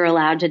 You're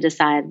allowed to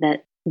decide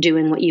that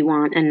doing what you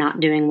want and not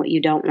doing what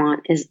you don't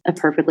want is a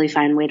perfectly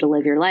fine way to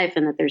live your life,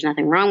 and that there's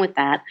nothing wrong with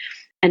that,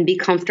 and be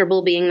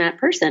comfortable being that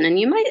person. And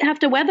you might have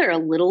to weather a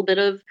little bit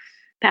of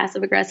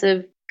passive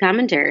aggressive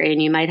commentary,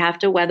 and you might have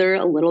to weather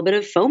a little bit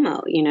of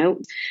FOMO.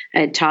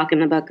 I talk in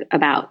the book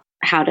about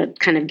how to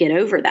kind of get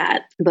over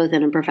that, both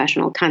in a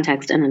professional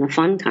context and in a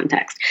fun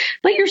context.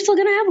 But you're still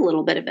going to have a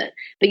little bit of it.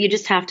 But you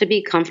just have to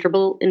be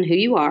comfortable in who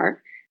you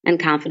are and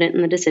confident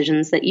in the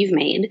decisions that you've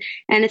made.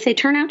 And if they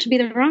turn out to be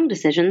the wrong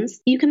decisions,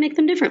 you can make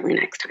them differently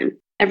next time.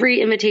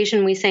 Every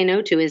invitation we say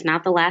no to is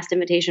not the last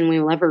invitation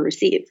we will ever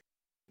receive.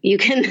 You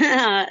can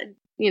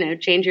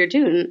change your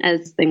tune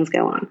as things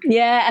go on.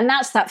 Yeah, and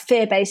that's that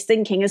fear-based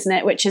thinking, isn't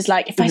it? Which is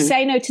like, if I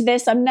say no to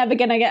this, I'm never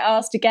going to get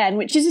asked again,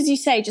 which is, as you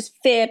say, just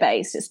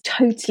fear-based. It's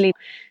totally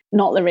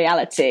not the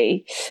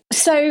reality.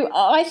 So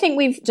I think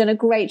we've done a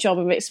great job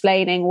of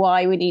explaining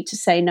why we need to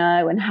say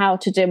no and how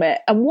to do it.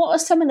 And what are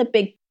some of the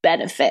big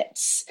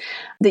benefits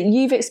that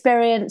you've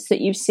experienced,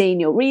 that you've seen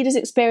your readers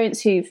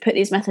experience who've put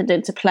these methods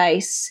into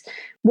place?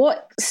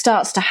 What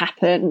starts to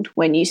happen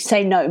when you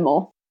say no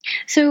more?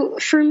 So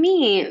for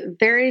me,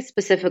 very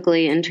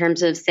specifically in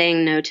terms of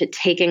saying no to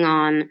taking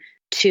on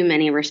too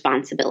many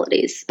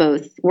responsibilities,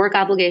 both work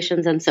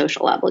obligations and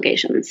social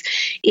obligations,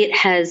 it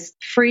has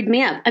freed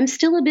me up. I'm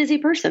still a busy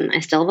person.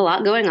 I still have a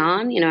lot going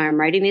on. I'm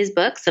writing these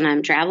books and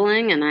I'm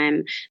traveling and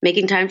I'm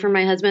making time for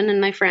my husband and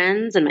my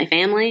friends and my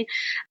family,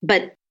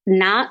 but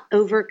not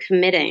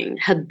overcommitting,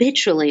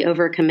 habitually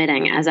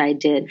overcommitting as I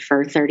did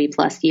for 30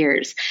 plus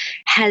years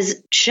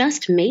has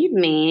just made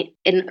me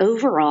an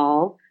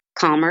overall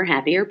calmer,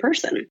 happier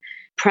person.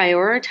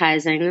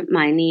 Prioritizing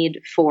my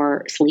need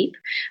for sleep,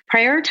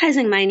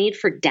 prioritizing my need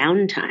for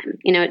downtime.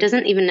 It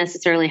doesn't even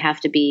necessarily have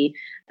to be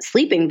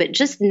sleeping, but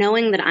just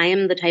knowing that I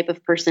am the type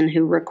of person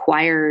who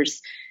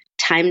requires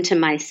time to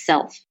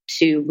myself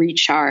to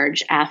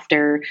recharge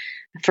after,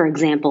 for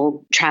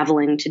example,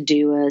 traveling to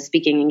do a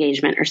speaking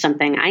engagement or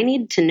something. I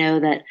need to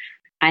know that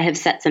I have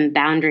set some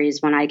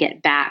boundaries when I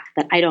get back,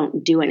 that I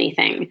don't do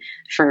anything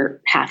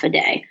for half a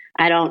day.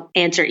 I don't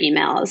answer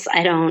emails.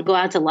 I don't go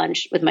out to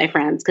lunch with my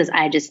friends because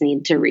I just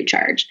need to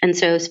recharge. And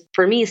so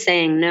for me,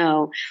 saying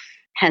no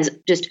has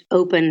just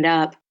opened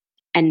up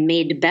and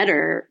made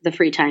better the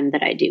free time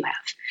that I do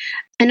have.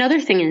 Another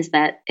thing is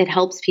that it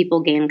helps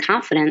people gain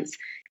confidence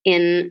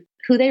in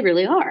who they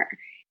really are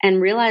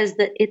and realize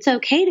that it's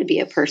okay to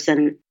be a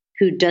person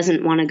who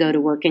doesn't want to go to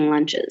working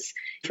lunches.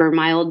 For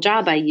my old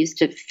job, I used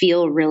to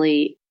feel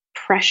really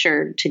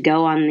pressured to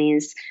go on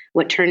these,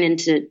 what turned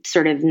into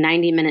sort of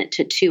 90-minute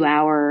to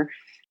 2-hour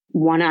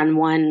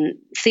one-on-one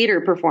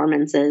theater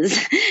performances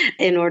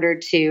in order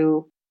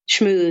to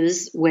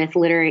schmooze with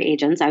literary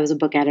agents. I was a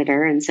book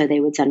editor, and so they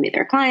would send me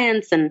their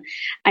clients, and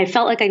I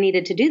felt like I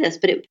needed to do this,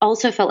 but it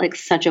also felt like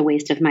such a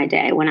waste of my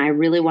day when I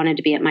really wanted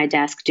to be at my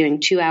desk doing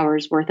 2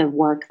 hours worth of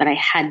work that I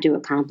had to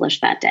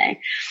accomplish that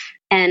day.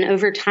 And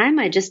over time,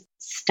 I just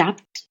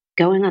stopped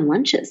going on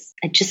lunches.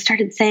 I just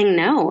started saying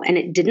no, and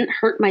it didn't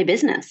hurt my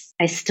business.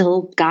 I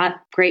still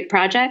got great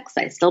projects.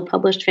 I still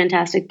published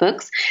fantastic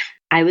books.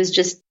 I was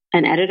just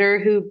an editor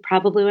who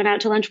probably went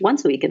out to lunch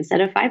once a week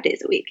instead of 5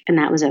 days a week, and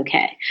that was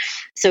okay.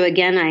 So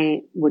again,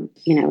 I would,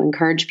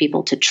 encourage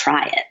people to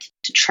try it,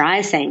 to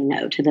try saying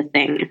no to the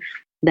thing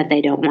that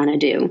they don't want to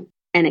do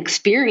and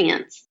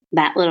experience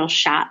that little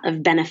shot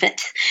of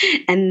benefit.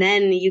 And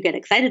then you get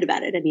excited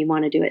about it and you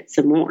want to do it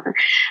some more.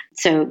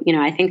 So,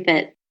 I think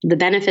that the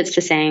benefits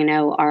to saying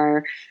no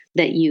are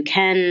that you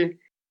can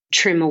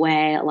trim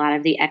away a lot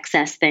of the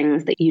excess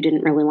things that you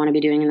didn't really want to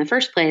be doing in the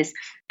first place.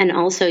 And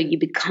also you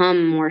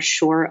become more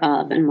sure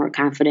of and more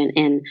confident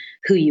in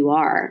who you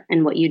are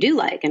and what you do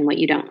like and what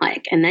you don't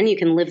like. And then you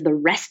can live the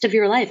rest of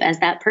your life as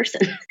that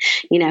person.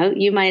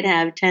 You might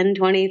have 10,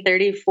 20,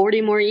 30,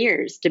 40 more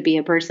years to be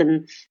a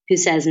person who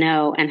says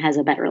no and has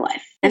a better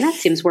life. And that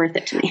seems worth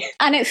it to me.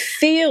 And it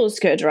feels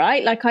good,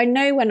 right? Like I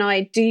know when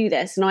I do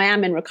this, and I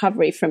am in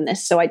recovery from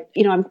this, so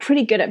I'm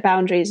pretty good at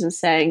boundaries and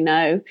saying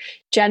no.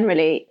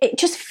 Generally, it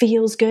just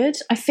feels good.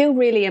 I feel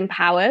really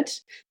empowered.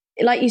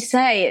 Like you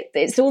say,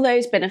 it's all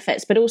those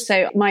benefits, but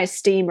also my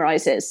esteem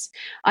rises.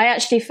 I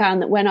actually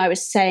found that when I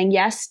was saying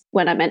yes,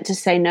 when I meant to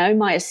say no,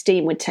 my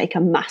esteem would take a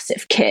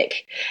massive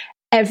kick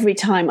every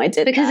time I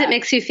did because that. It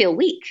makes you feel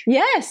weak.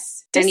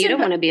 Yes. And you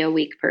don't want to be a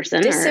weak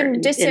person or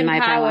in my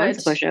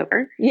parlance,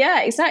 pushover.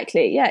 Yeah,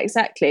 exactly.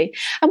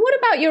 And what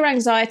about your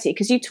anxiety?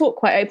 Because you talk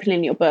quite openly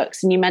in your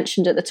books, and you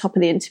mentioned at the top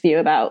of the interview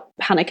about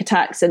panic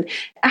attacks. And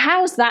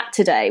how's that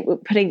today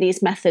with putting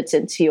these methods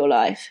into your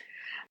life?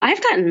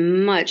 I've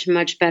gotten much,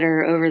 much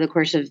better over the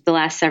course of the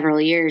last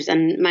several years.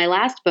 And my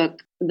last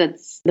book,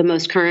 that's the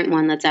most current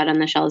one that's out on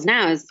the shelves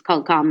now, is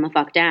called Calm the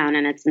Fuck Down.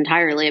 And it's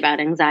entirely about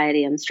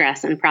anxiety and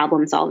stress and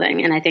problem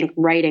solving. And I think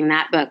writing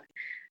that book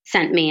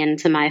sent me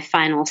into my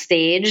final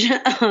stage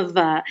of,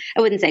 I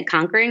wouldn't say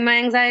conquering my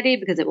anxiety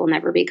because it will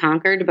never be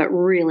conquered, but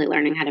really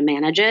learning how to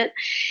manage it.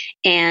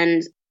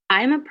 And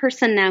I'm a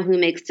person now who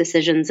makes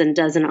decisions and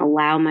doesn't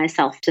allow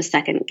myself to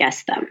second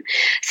guess them.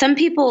 Some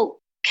people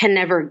can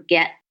never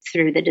get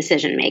through the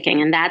decision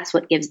making, and that's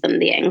what gives them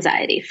the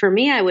anxiety. For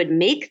me, I would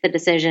make the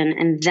decision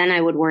and then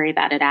I would worry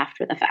about it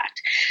after the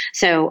fact.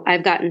 So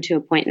I've gotten to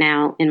a point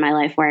now in my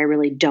life where I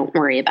really don't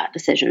worry about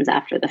decisions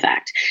after the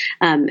fact.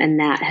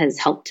 And that has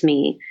helped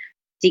me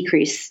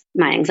decrease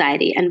my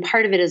anxiety. And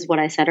part of it is what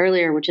I said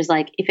earlier, which is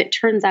like, if it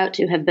turns out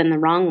to have been the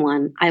wrong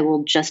one, I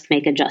will just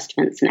make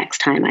adjustments next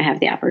time I have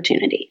the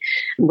opportunity,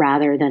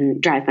 rather than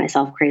drive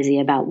myself crazy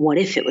about what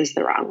if it was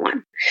the wrong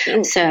one.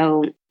 Mm.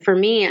 So for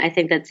me, I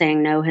think that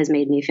saying no has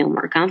made me feel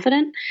more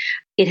confident.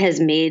 It has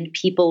made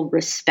people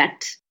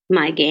respect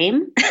my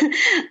game.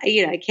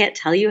 I can't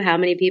tell you how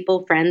many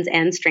people, friends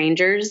and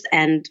strangers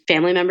and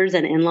family members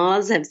and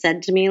in-laws have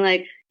said to me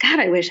like, God,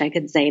 I wish I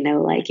could say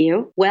no like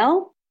you.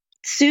 Well,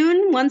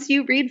 soon, once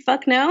you read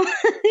Fuck No,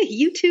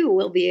 you too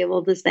will be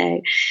able to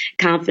say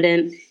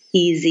confident,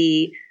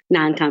 easy,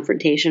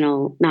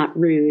 non-confrontational, not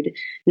rude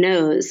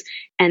no's,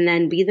 and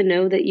then be the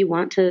no that you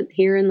want to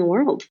hear in the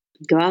world.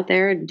 Go out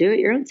there and do it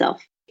your own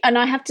self. And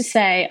I have to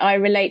say, I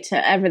relate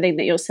to everything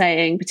that you're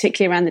saying,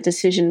 particularly around the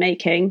decision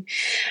making.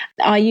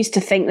 I used to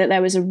think that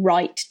there was a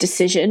right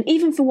decision,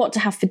 even for what to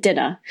have for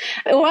dinner.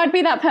 Or I'd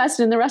be that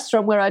person in the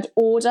restaurant where I'd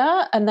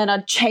order and then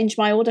I'd change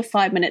my order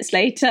 5 minutes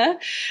later.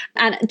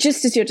 And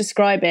just as you're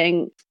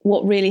describing,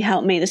 what really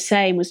helped me the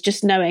same was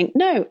just knowing,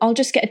 no, I'll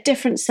just get a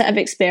different set of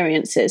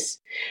experiences.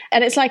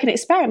 And it's like an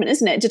experiment,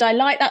 isn't it? Did I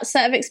like that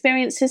set of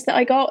experiences that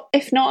I got?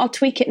 If not, I'll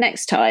tweak it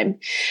next time.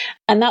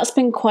 And that's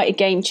been quite a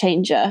game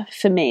changer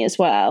for me as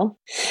well.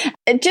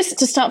 And just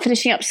to start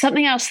finishing up,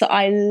 something else that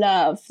I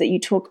love that you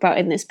talk about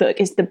in this book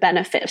is the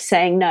benefit of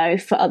saying no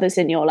for others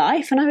in your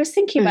life. And I was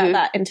thinking about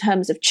that in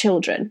terms of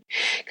children,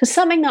 because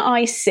something that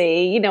I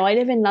see, I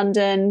live in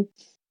London.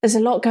 There's a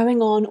lot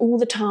going on all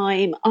the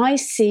time. I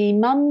see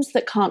mums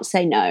that can't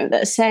say no,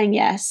 that are saying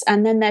yes,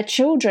 and then their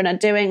children are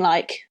doing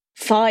like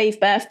 5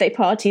 birthday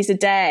parties a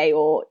day.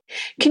 Or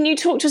can you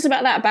talk to us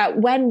about that, about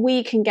when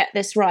we can get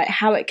this right,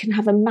 how it can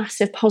have a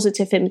massive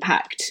positive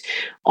impact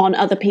on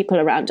other people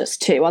around us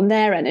too, on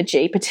their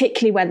energy,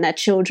 particularly when they're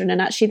children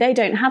and actually they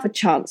don't have a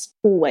chance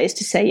always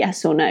to say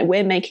yes or no.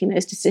 We're making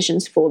those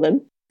decisions for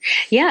them.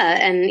 Yeah.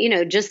 And,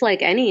 just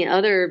like any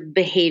other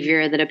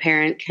behavior that a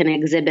parent can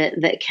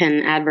exhibit that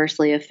can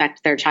adversely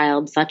affect their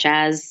child, such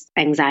as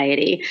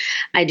anxiety,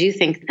 I do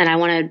think, and I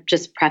want to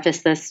just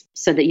preface this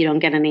so that you don't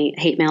get any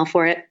hate mail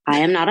for it. I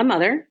am not a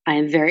mother. I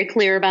am very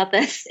clear about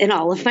this in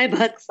all of my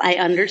books. I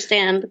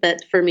understand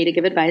that for me to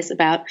give advice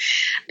about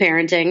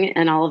parenting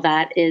and all of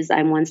that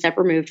I'm one step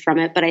removed from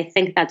it. But I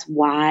think that's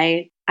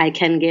why I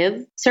can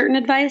give certain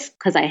advice,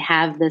 because I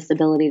have this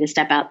ability to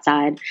step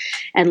outside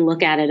and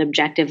look at it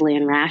objectively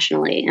and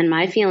rationally. And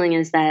my feeling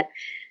is that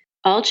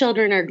all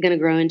children are going to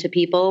grow into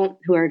people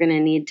who are going to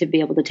need to be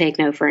able to take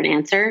no for an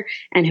answer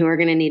and who are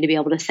going to need to be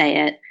able to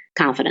say it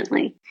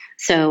confidently.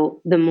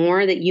 So the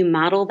more that you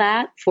model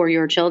that for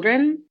your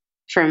children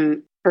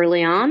from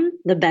early on,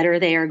 the better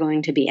they are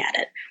going to be at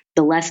it.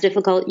 The less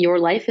difficult your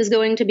life is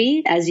going to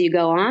be as you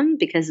go on,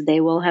 because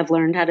they will have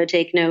learned how to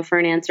take no for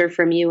an answer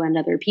from you and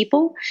other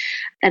people.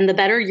 And the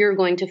better you're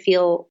going to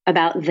feel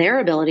about their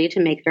ability to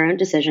make their own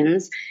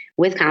decisions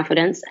with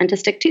confidence and to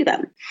stick to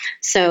them.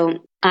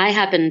 So I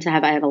have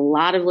a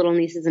lot of little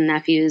nieces and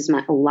nephews.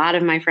 A lot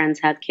of my friends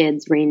have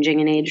kids ranging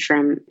in age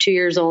from 2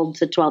 years old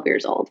to 12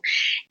 years old.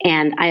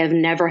 And I have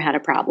never had a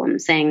problem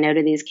saying no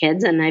to these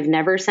kids. And I've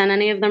never sent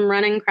any of them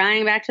running,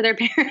 crying back to their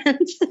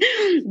parents,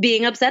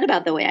 being upset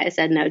about the way I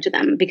said no to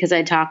them, because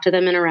I talk to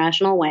them in a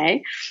rational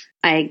way.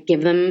 I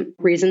give them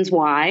reasons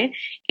why,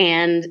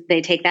 and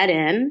they take that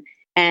in.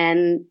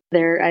 And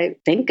they're, I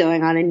think,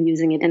 going on and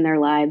using it in their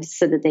lives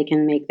so that they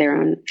can make their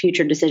own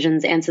future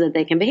decisions and so that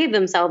they can behave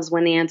themselves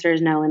when the answer is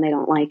no and they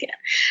don't like it.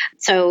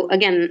 So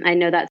again, I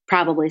know that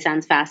probably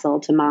sounds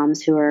facile to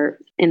moms who are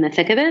in the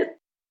thick of it,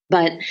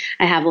 but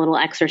I have a little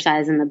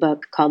exercise in the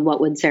book called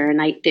What Would Sarah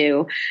Knight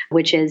Do,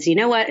 which is,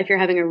 if you're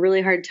having a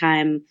really hard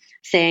time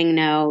saying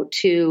no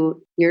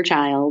to your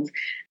child,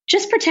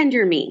 just pretend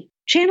you're me.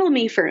 Channel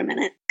me for a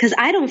minute, because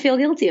I don't feel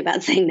guilty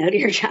about saying no to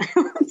your child.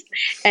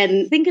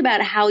 And think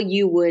about how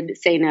you would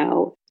say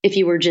no if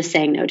you were just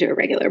saying no to a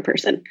regular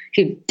person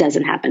who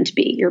doesn't happen to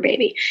be your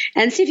baby,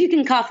 and see if you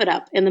can cough it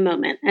up in the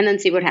moment and then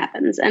see what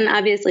happens. And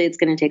obviously it's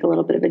going to take a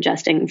little bit of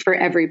adjusting for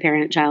every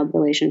parent-child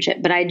relationship.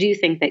 But I do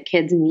think that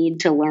kids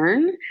need to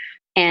learn,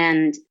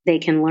 and they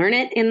can learn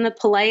it in the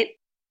polite,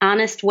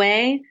 honest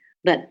way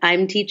that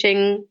I'm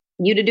teaching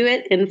you to do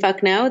it in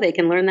Fuck No. They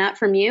can learn that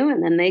from you,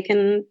 and then they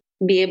can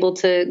be able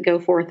to go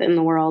forth in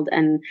the world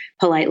and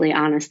politely,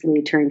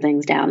 honestly turn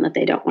things down that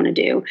they don't want to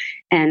do.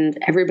 And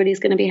everybody's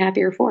going to be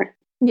happier for it.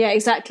 Yeah,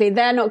 exactly.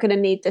 They're not going to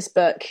need this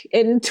book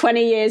in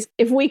 20 years.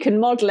 If we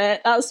can model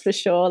it, that's for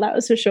sure. That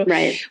was for sure.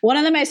 Right. One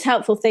of the most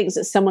helpful things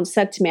that someone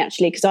said to me,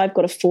 actually, because I've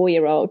got a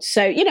 4-year-old.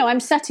 So, I'm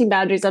setting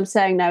boundaries, I'm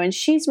saying no, and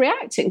she's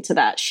reacting to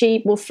that.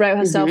 She will throw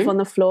herself on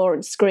the floor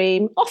and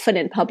scream, often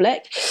in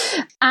public.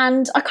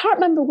 And I can't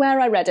remember where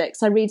I read it,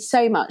 because I read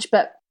so much,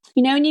 but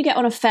when you get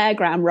on a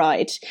fairground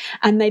ride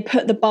and they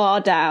put the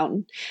bar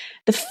down,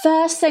 the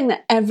first thing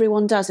that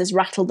everyone does is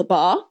rattle the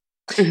bar.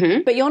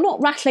 But you're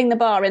not rattling the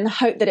bar in the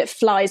hope that it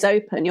flies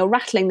open. You're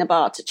rattling the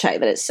bar to check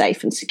that it's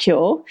safe and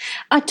secure.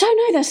 I don't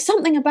know. There's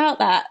something about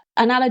that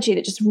analogy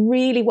that just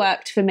really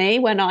worked for me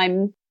when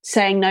I'm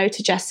saying no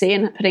to Jessie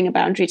and putting a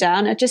boundary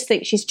down. I just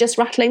think she's just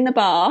rattling the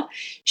bar.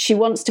 She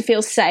wants to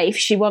feel safe.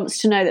 She wants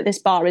to know that this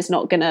bar is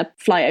not going to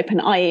fly open,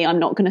 i.e. I'm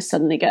not going to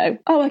suddenly go,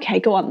 oh, okay,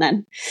 go on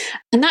then.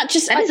 And that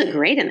is a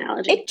great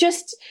analogy. It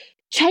just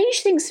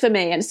changed things for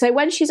me. And so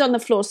when she's on the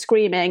floor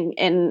screaming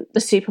in the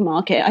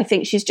supermarket, I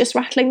think she's just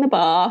rattling the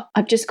bar.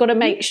 I've just got to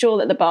make sure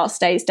that the bar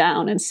stays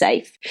down and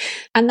safe.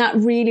 And that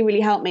really,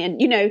 really helped me. And,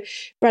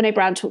 Brené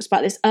Brown talks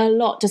about this a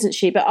lot, doesn't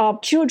she? But our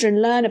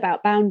children learn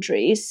about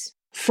boundaries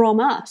from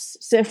us.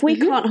 So if we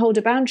can't hold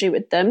a boundary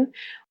with them,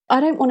 I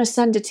don't want to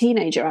send a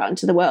teenager out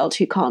into the world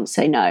who can't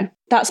say no.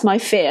 That's my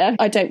fear.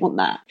 I don't want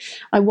that.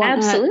 I want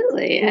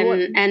absolutely,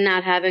 and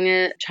not having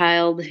a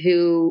child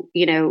who,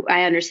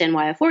 I understand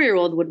why a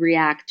 4-year-old would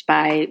react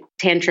by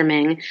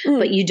tantruming,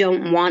 but you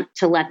don't want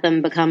to let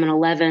them become an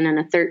 11 and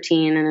a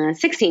 13 and a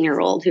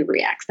 16-year-old who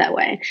reacts that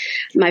way.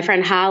 My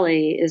friend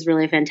Holly is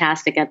really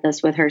fantastic at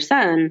this with her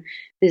son,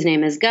 whose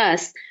name is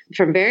Gus.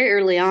 From very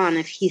early on,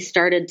 if he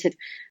started to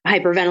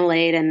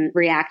hyperventilate and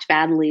react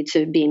badly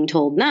to being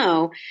told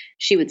no,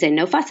 she would say,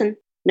 no fussing,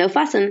 no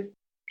fussing.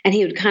 And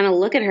he would kind of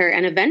look at her,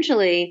 and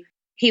eventually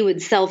he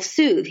would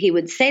self-soothe. He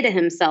would say to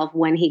himself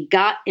when he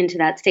got into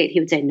that state, he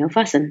would say, no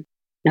fussing,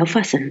 no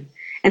fussing.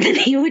 And then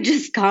he would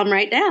just calm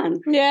right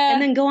down. Yeah.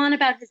 And then go on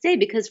about his day.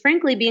 Because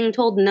frankly, being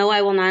told, no,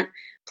 I will not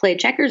play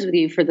checkers with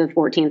you for the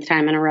 14th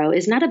time in a row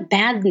is not a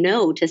bad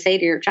no to say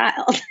to your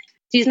child.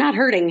 He's not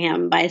hurting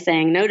him by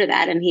saying no to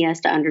that. And he has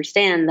to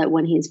understand that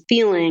when he's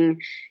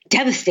feeling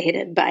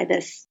devastated by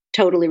this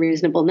totally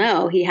reasonable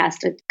no, he has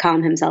to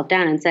calm himself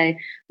down and say,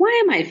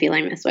 why am I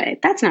feeling this way?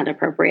 That's not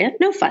appropriate.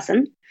 No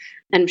fussing.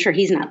 I'm sure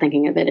he's not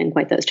thinking of it in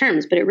quite those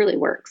terms, but it really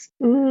works.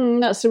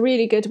 That's a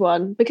really good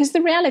one. Because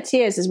the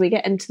reality is, as we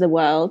get into the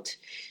world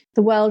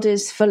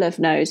is full of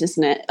no's,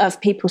 isn't it?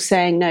 Of people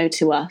saying no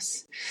to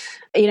us.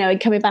 You know,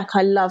 and coming back,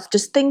 I love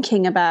just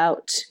thinking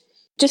about,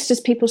 just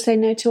as people say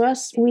no to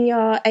us, we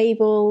are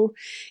able,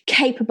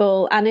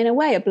 capable, and in a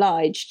way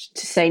obliged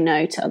to say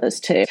no to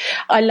others too.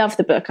 I love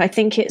the book. I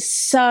think it's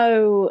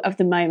so of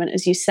the moment,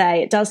 as you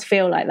say. It does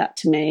feel like that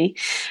to me.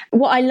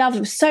 What I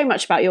love so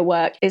much about your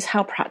work is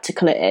how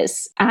practical it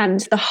is.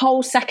 And the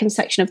whole second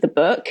section of the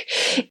book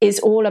is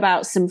all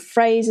about some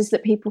phrases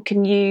that people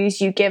can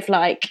use. You give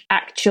like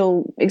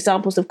actual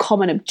examples of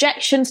common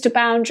objections to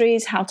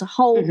boundaries, how to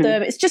hold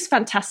them. It's just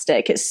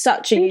fantastic. It's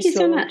such a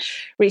useful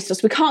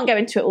resource. We can't go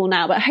into it all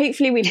now, but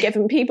hopefully we've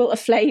given people a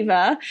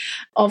flavour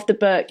of the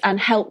book and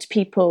helped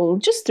people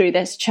just through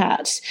this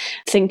chat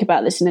think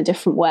about this in a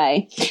different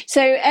way.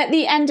 So at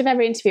the end of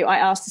every interview, I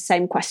ask the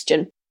same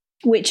question,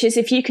 which is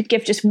if you could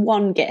give just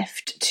one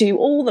gift to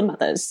all the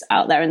mothers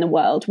out there in the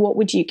world, what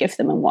would you give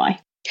them and why?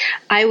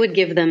 I would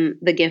give them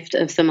the gift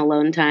of some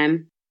alone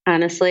time.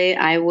 Honestly,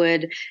 I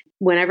would.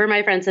 Whenever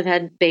my friends have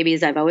had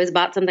babies, I've always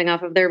bought something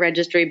off of their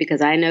registry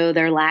because I know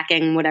they're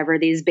lacking whatever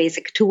these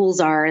basic tools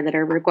are that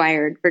are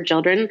required for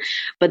children.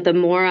 But the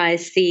more I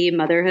see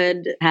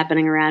motherhood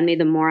happening around me,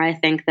 the more I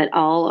think that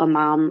all a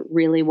mom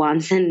really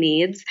wants and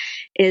needs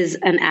is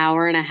an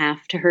hour and a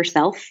half to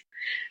herself.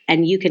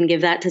 And you can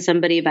give that to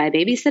somebody by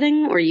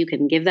babysitting, or you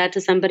can give that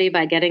to somebody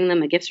by getting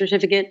them a gift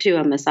certificate to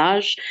a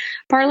massage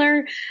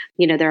parlor.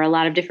 You know, there are a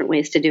lot of different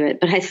ways to do it.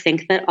 But I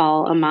think that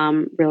all a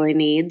mom really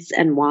needs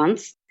and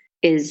wants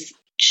is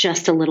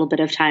just a little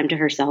bit of time to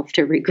herself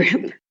to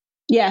regroup.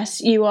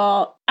 Yes, you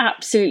are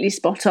absolutely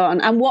spot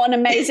on. And what an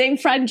amazing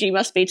friend you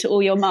must be to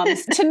all your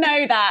mums to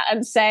know that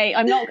and say,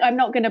 I'm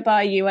not going to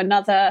buy you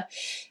another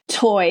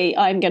toy.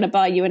 I'm going to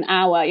buy you an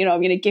hour. You know, I'm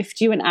going to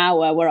gift you an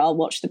hour where I'll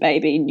watch the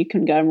baby and you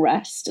can go and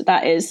rest.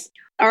 That is.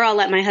 Or I'll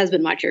let my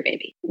husband watch your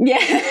baby. Yeah.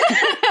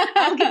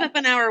 I'll give up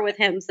an hour with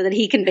him so that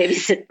he can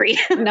babysit for you.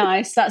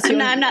 Nice. I'm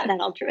not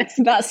that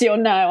altruistic. That's your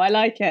no. I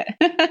like it.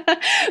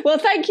 Well,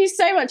 thank you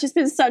so much. It's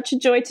been such a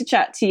joy to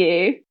chat to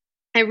you.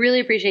 I really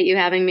appreciate you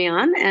having me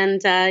on.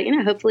 And,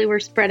 hopefully we're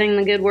spreading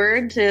the good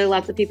word to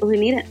lots of people who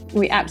need it.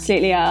 We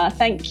absolutely are.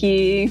 Thank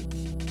you.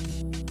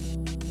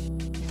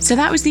 So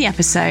that was the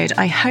episode.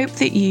 I hope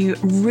that you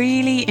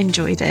really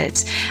enjoyed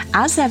it.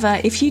 As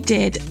ever, if you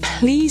did,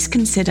 please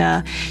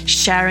consider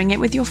sharing it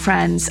with your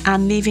friends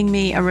and leaving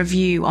me a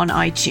review on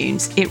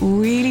iTunes. It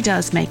really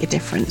does make a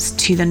difference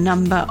to the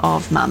number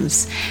of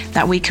mums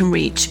that we can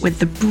reach with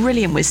the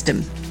brilliant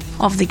wisdom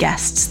of the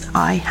guests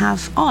I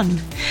have on.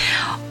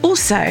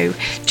 Also,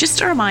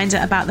 just a reminder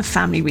about the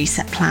Family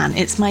Reset Plan.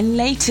 It's my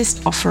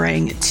latest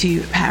offering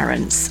to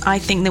parents. I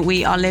think that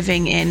we are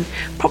living in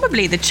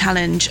probably the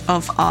challenge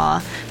of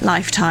our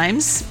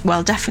lifetimes.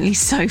 Well, definitely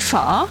so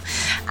far.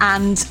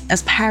 And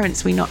as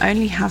parents, we not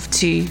only have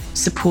to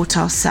support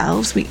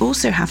ourselves, we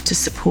also have to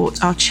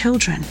support our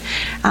children.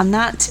 And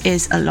that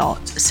is a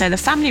lot. So the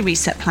Family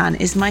Reset Plan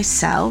is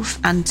myself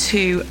and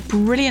two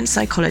brilliant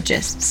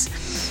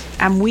psychologists.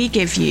 And we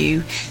give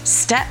you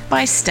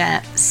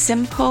step-by-step,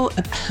 simple,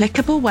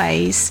 applicable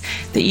ways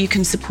that you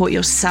can support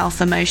yourself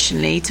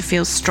emotionally to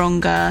feel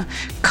stronger,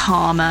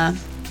 calmer,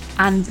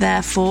 and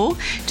therefore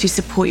to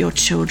support your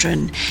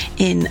children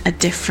in a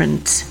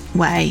different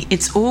way.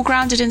 It's all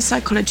grounded in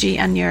psychology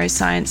and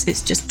neuroscience.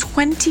 It's just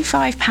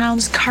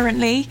 £25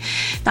 currently.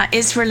 That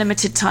is for a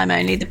limited time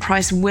only. The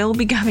price will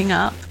be going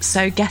up,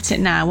 so get it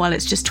now while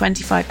it's just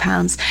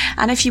 £25.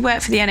 And if you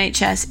work for the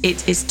NHS,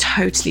 it is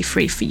totally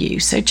free for you.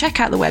 So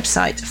check out the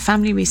website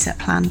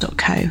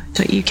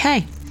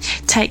familyresetplan.co.uk.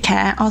 Take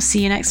care. I'll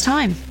see you next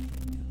time.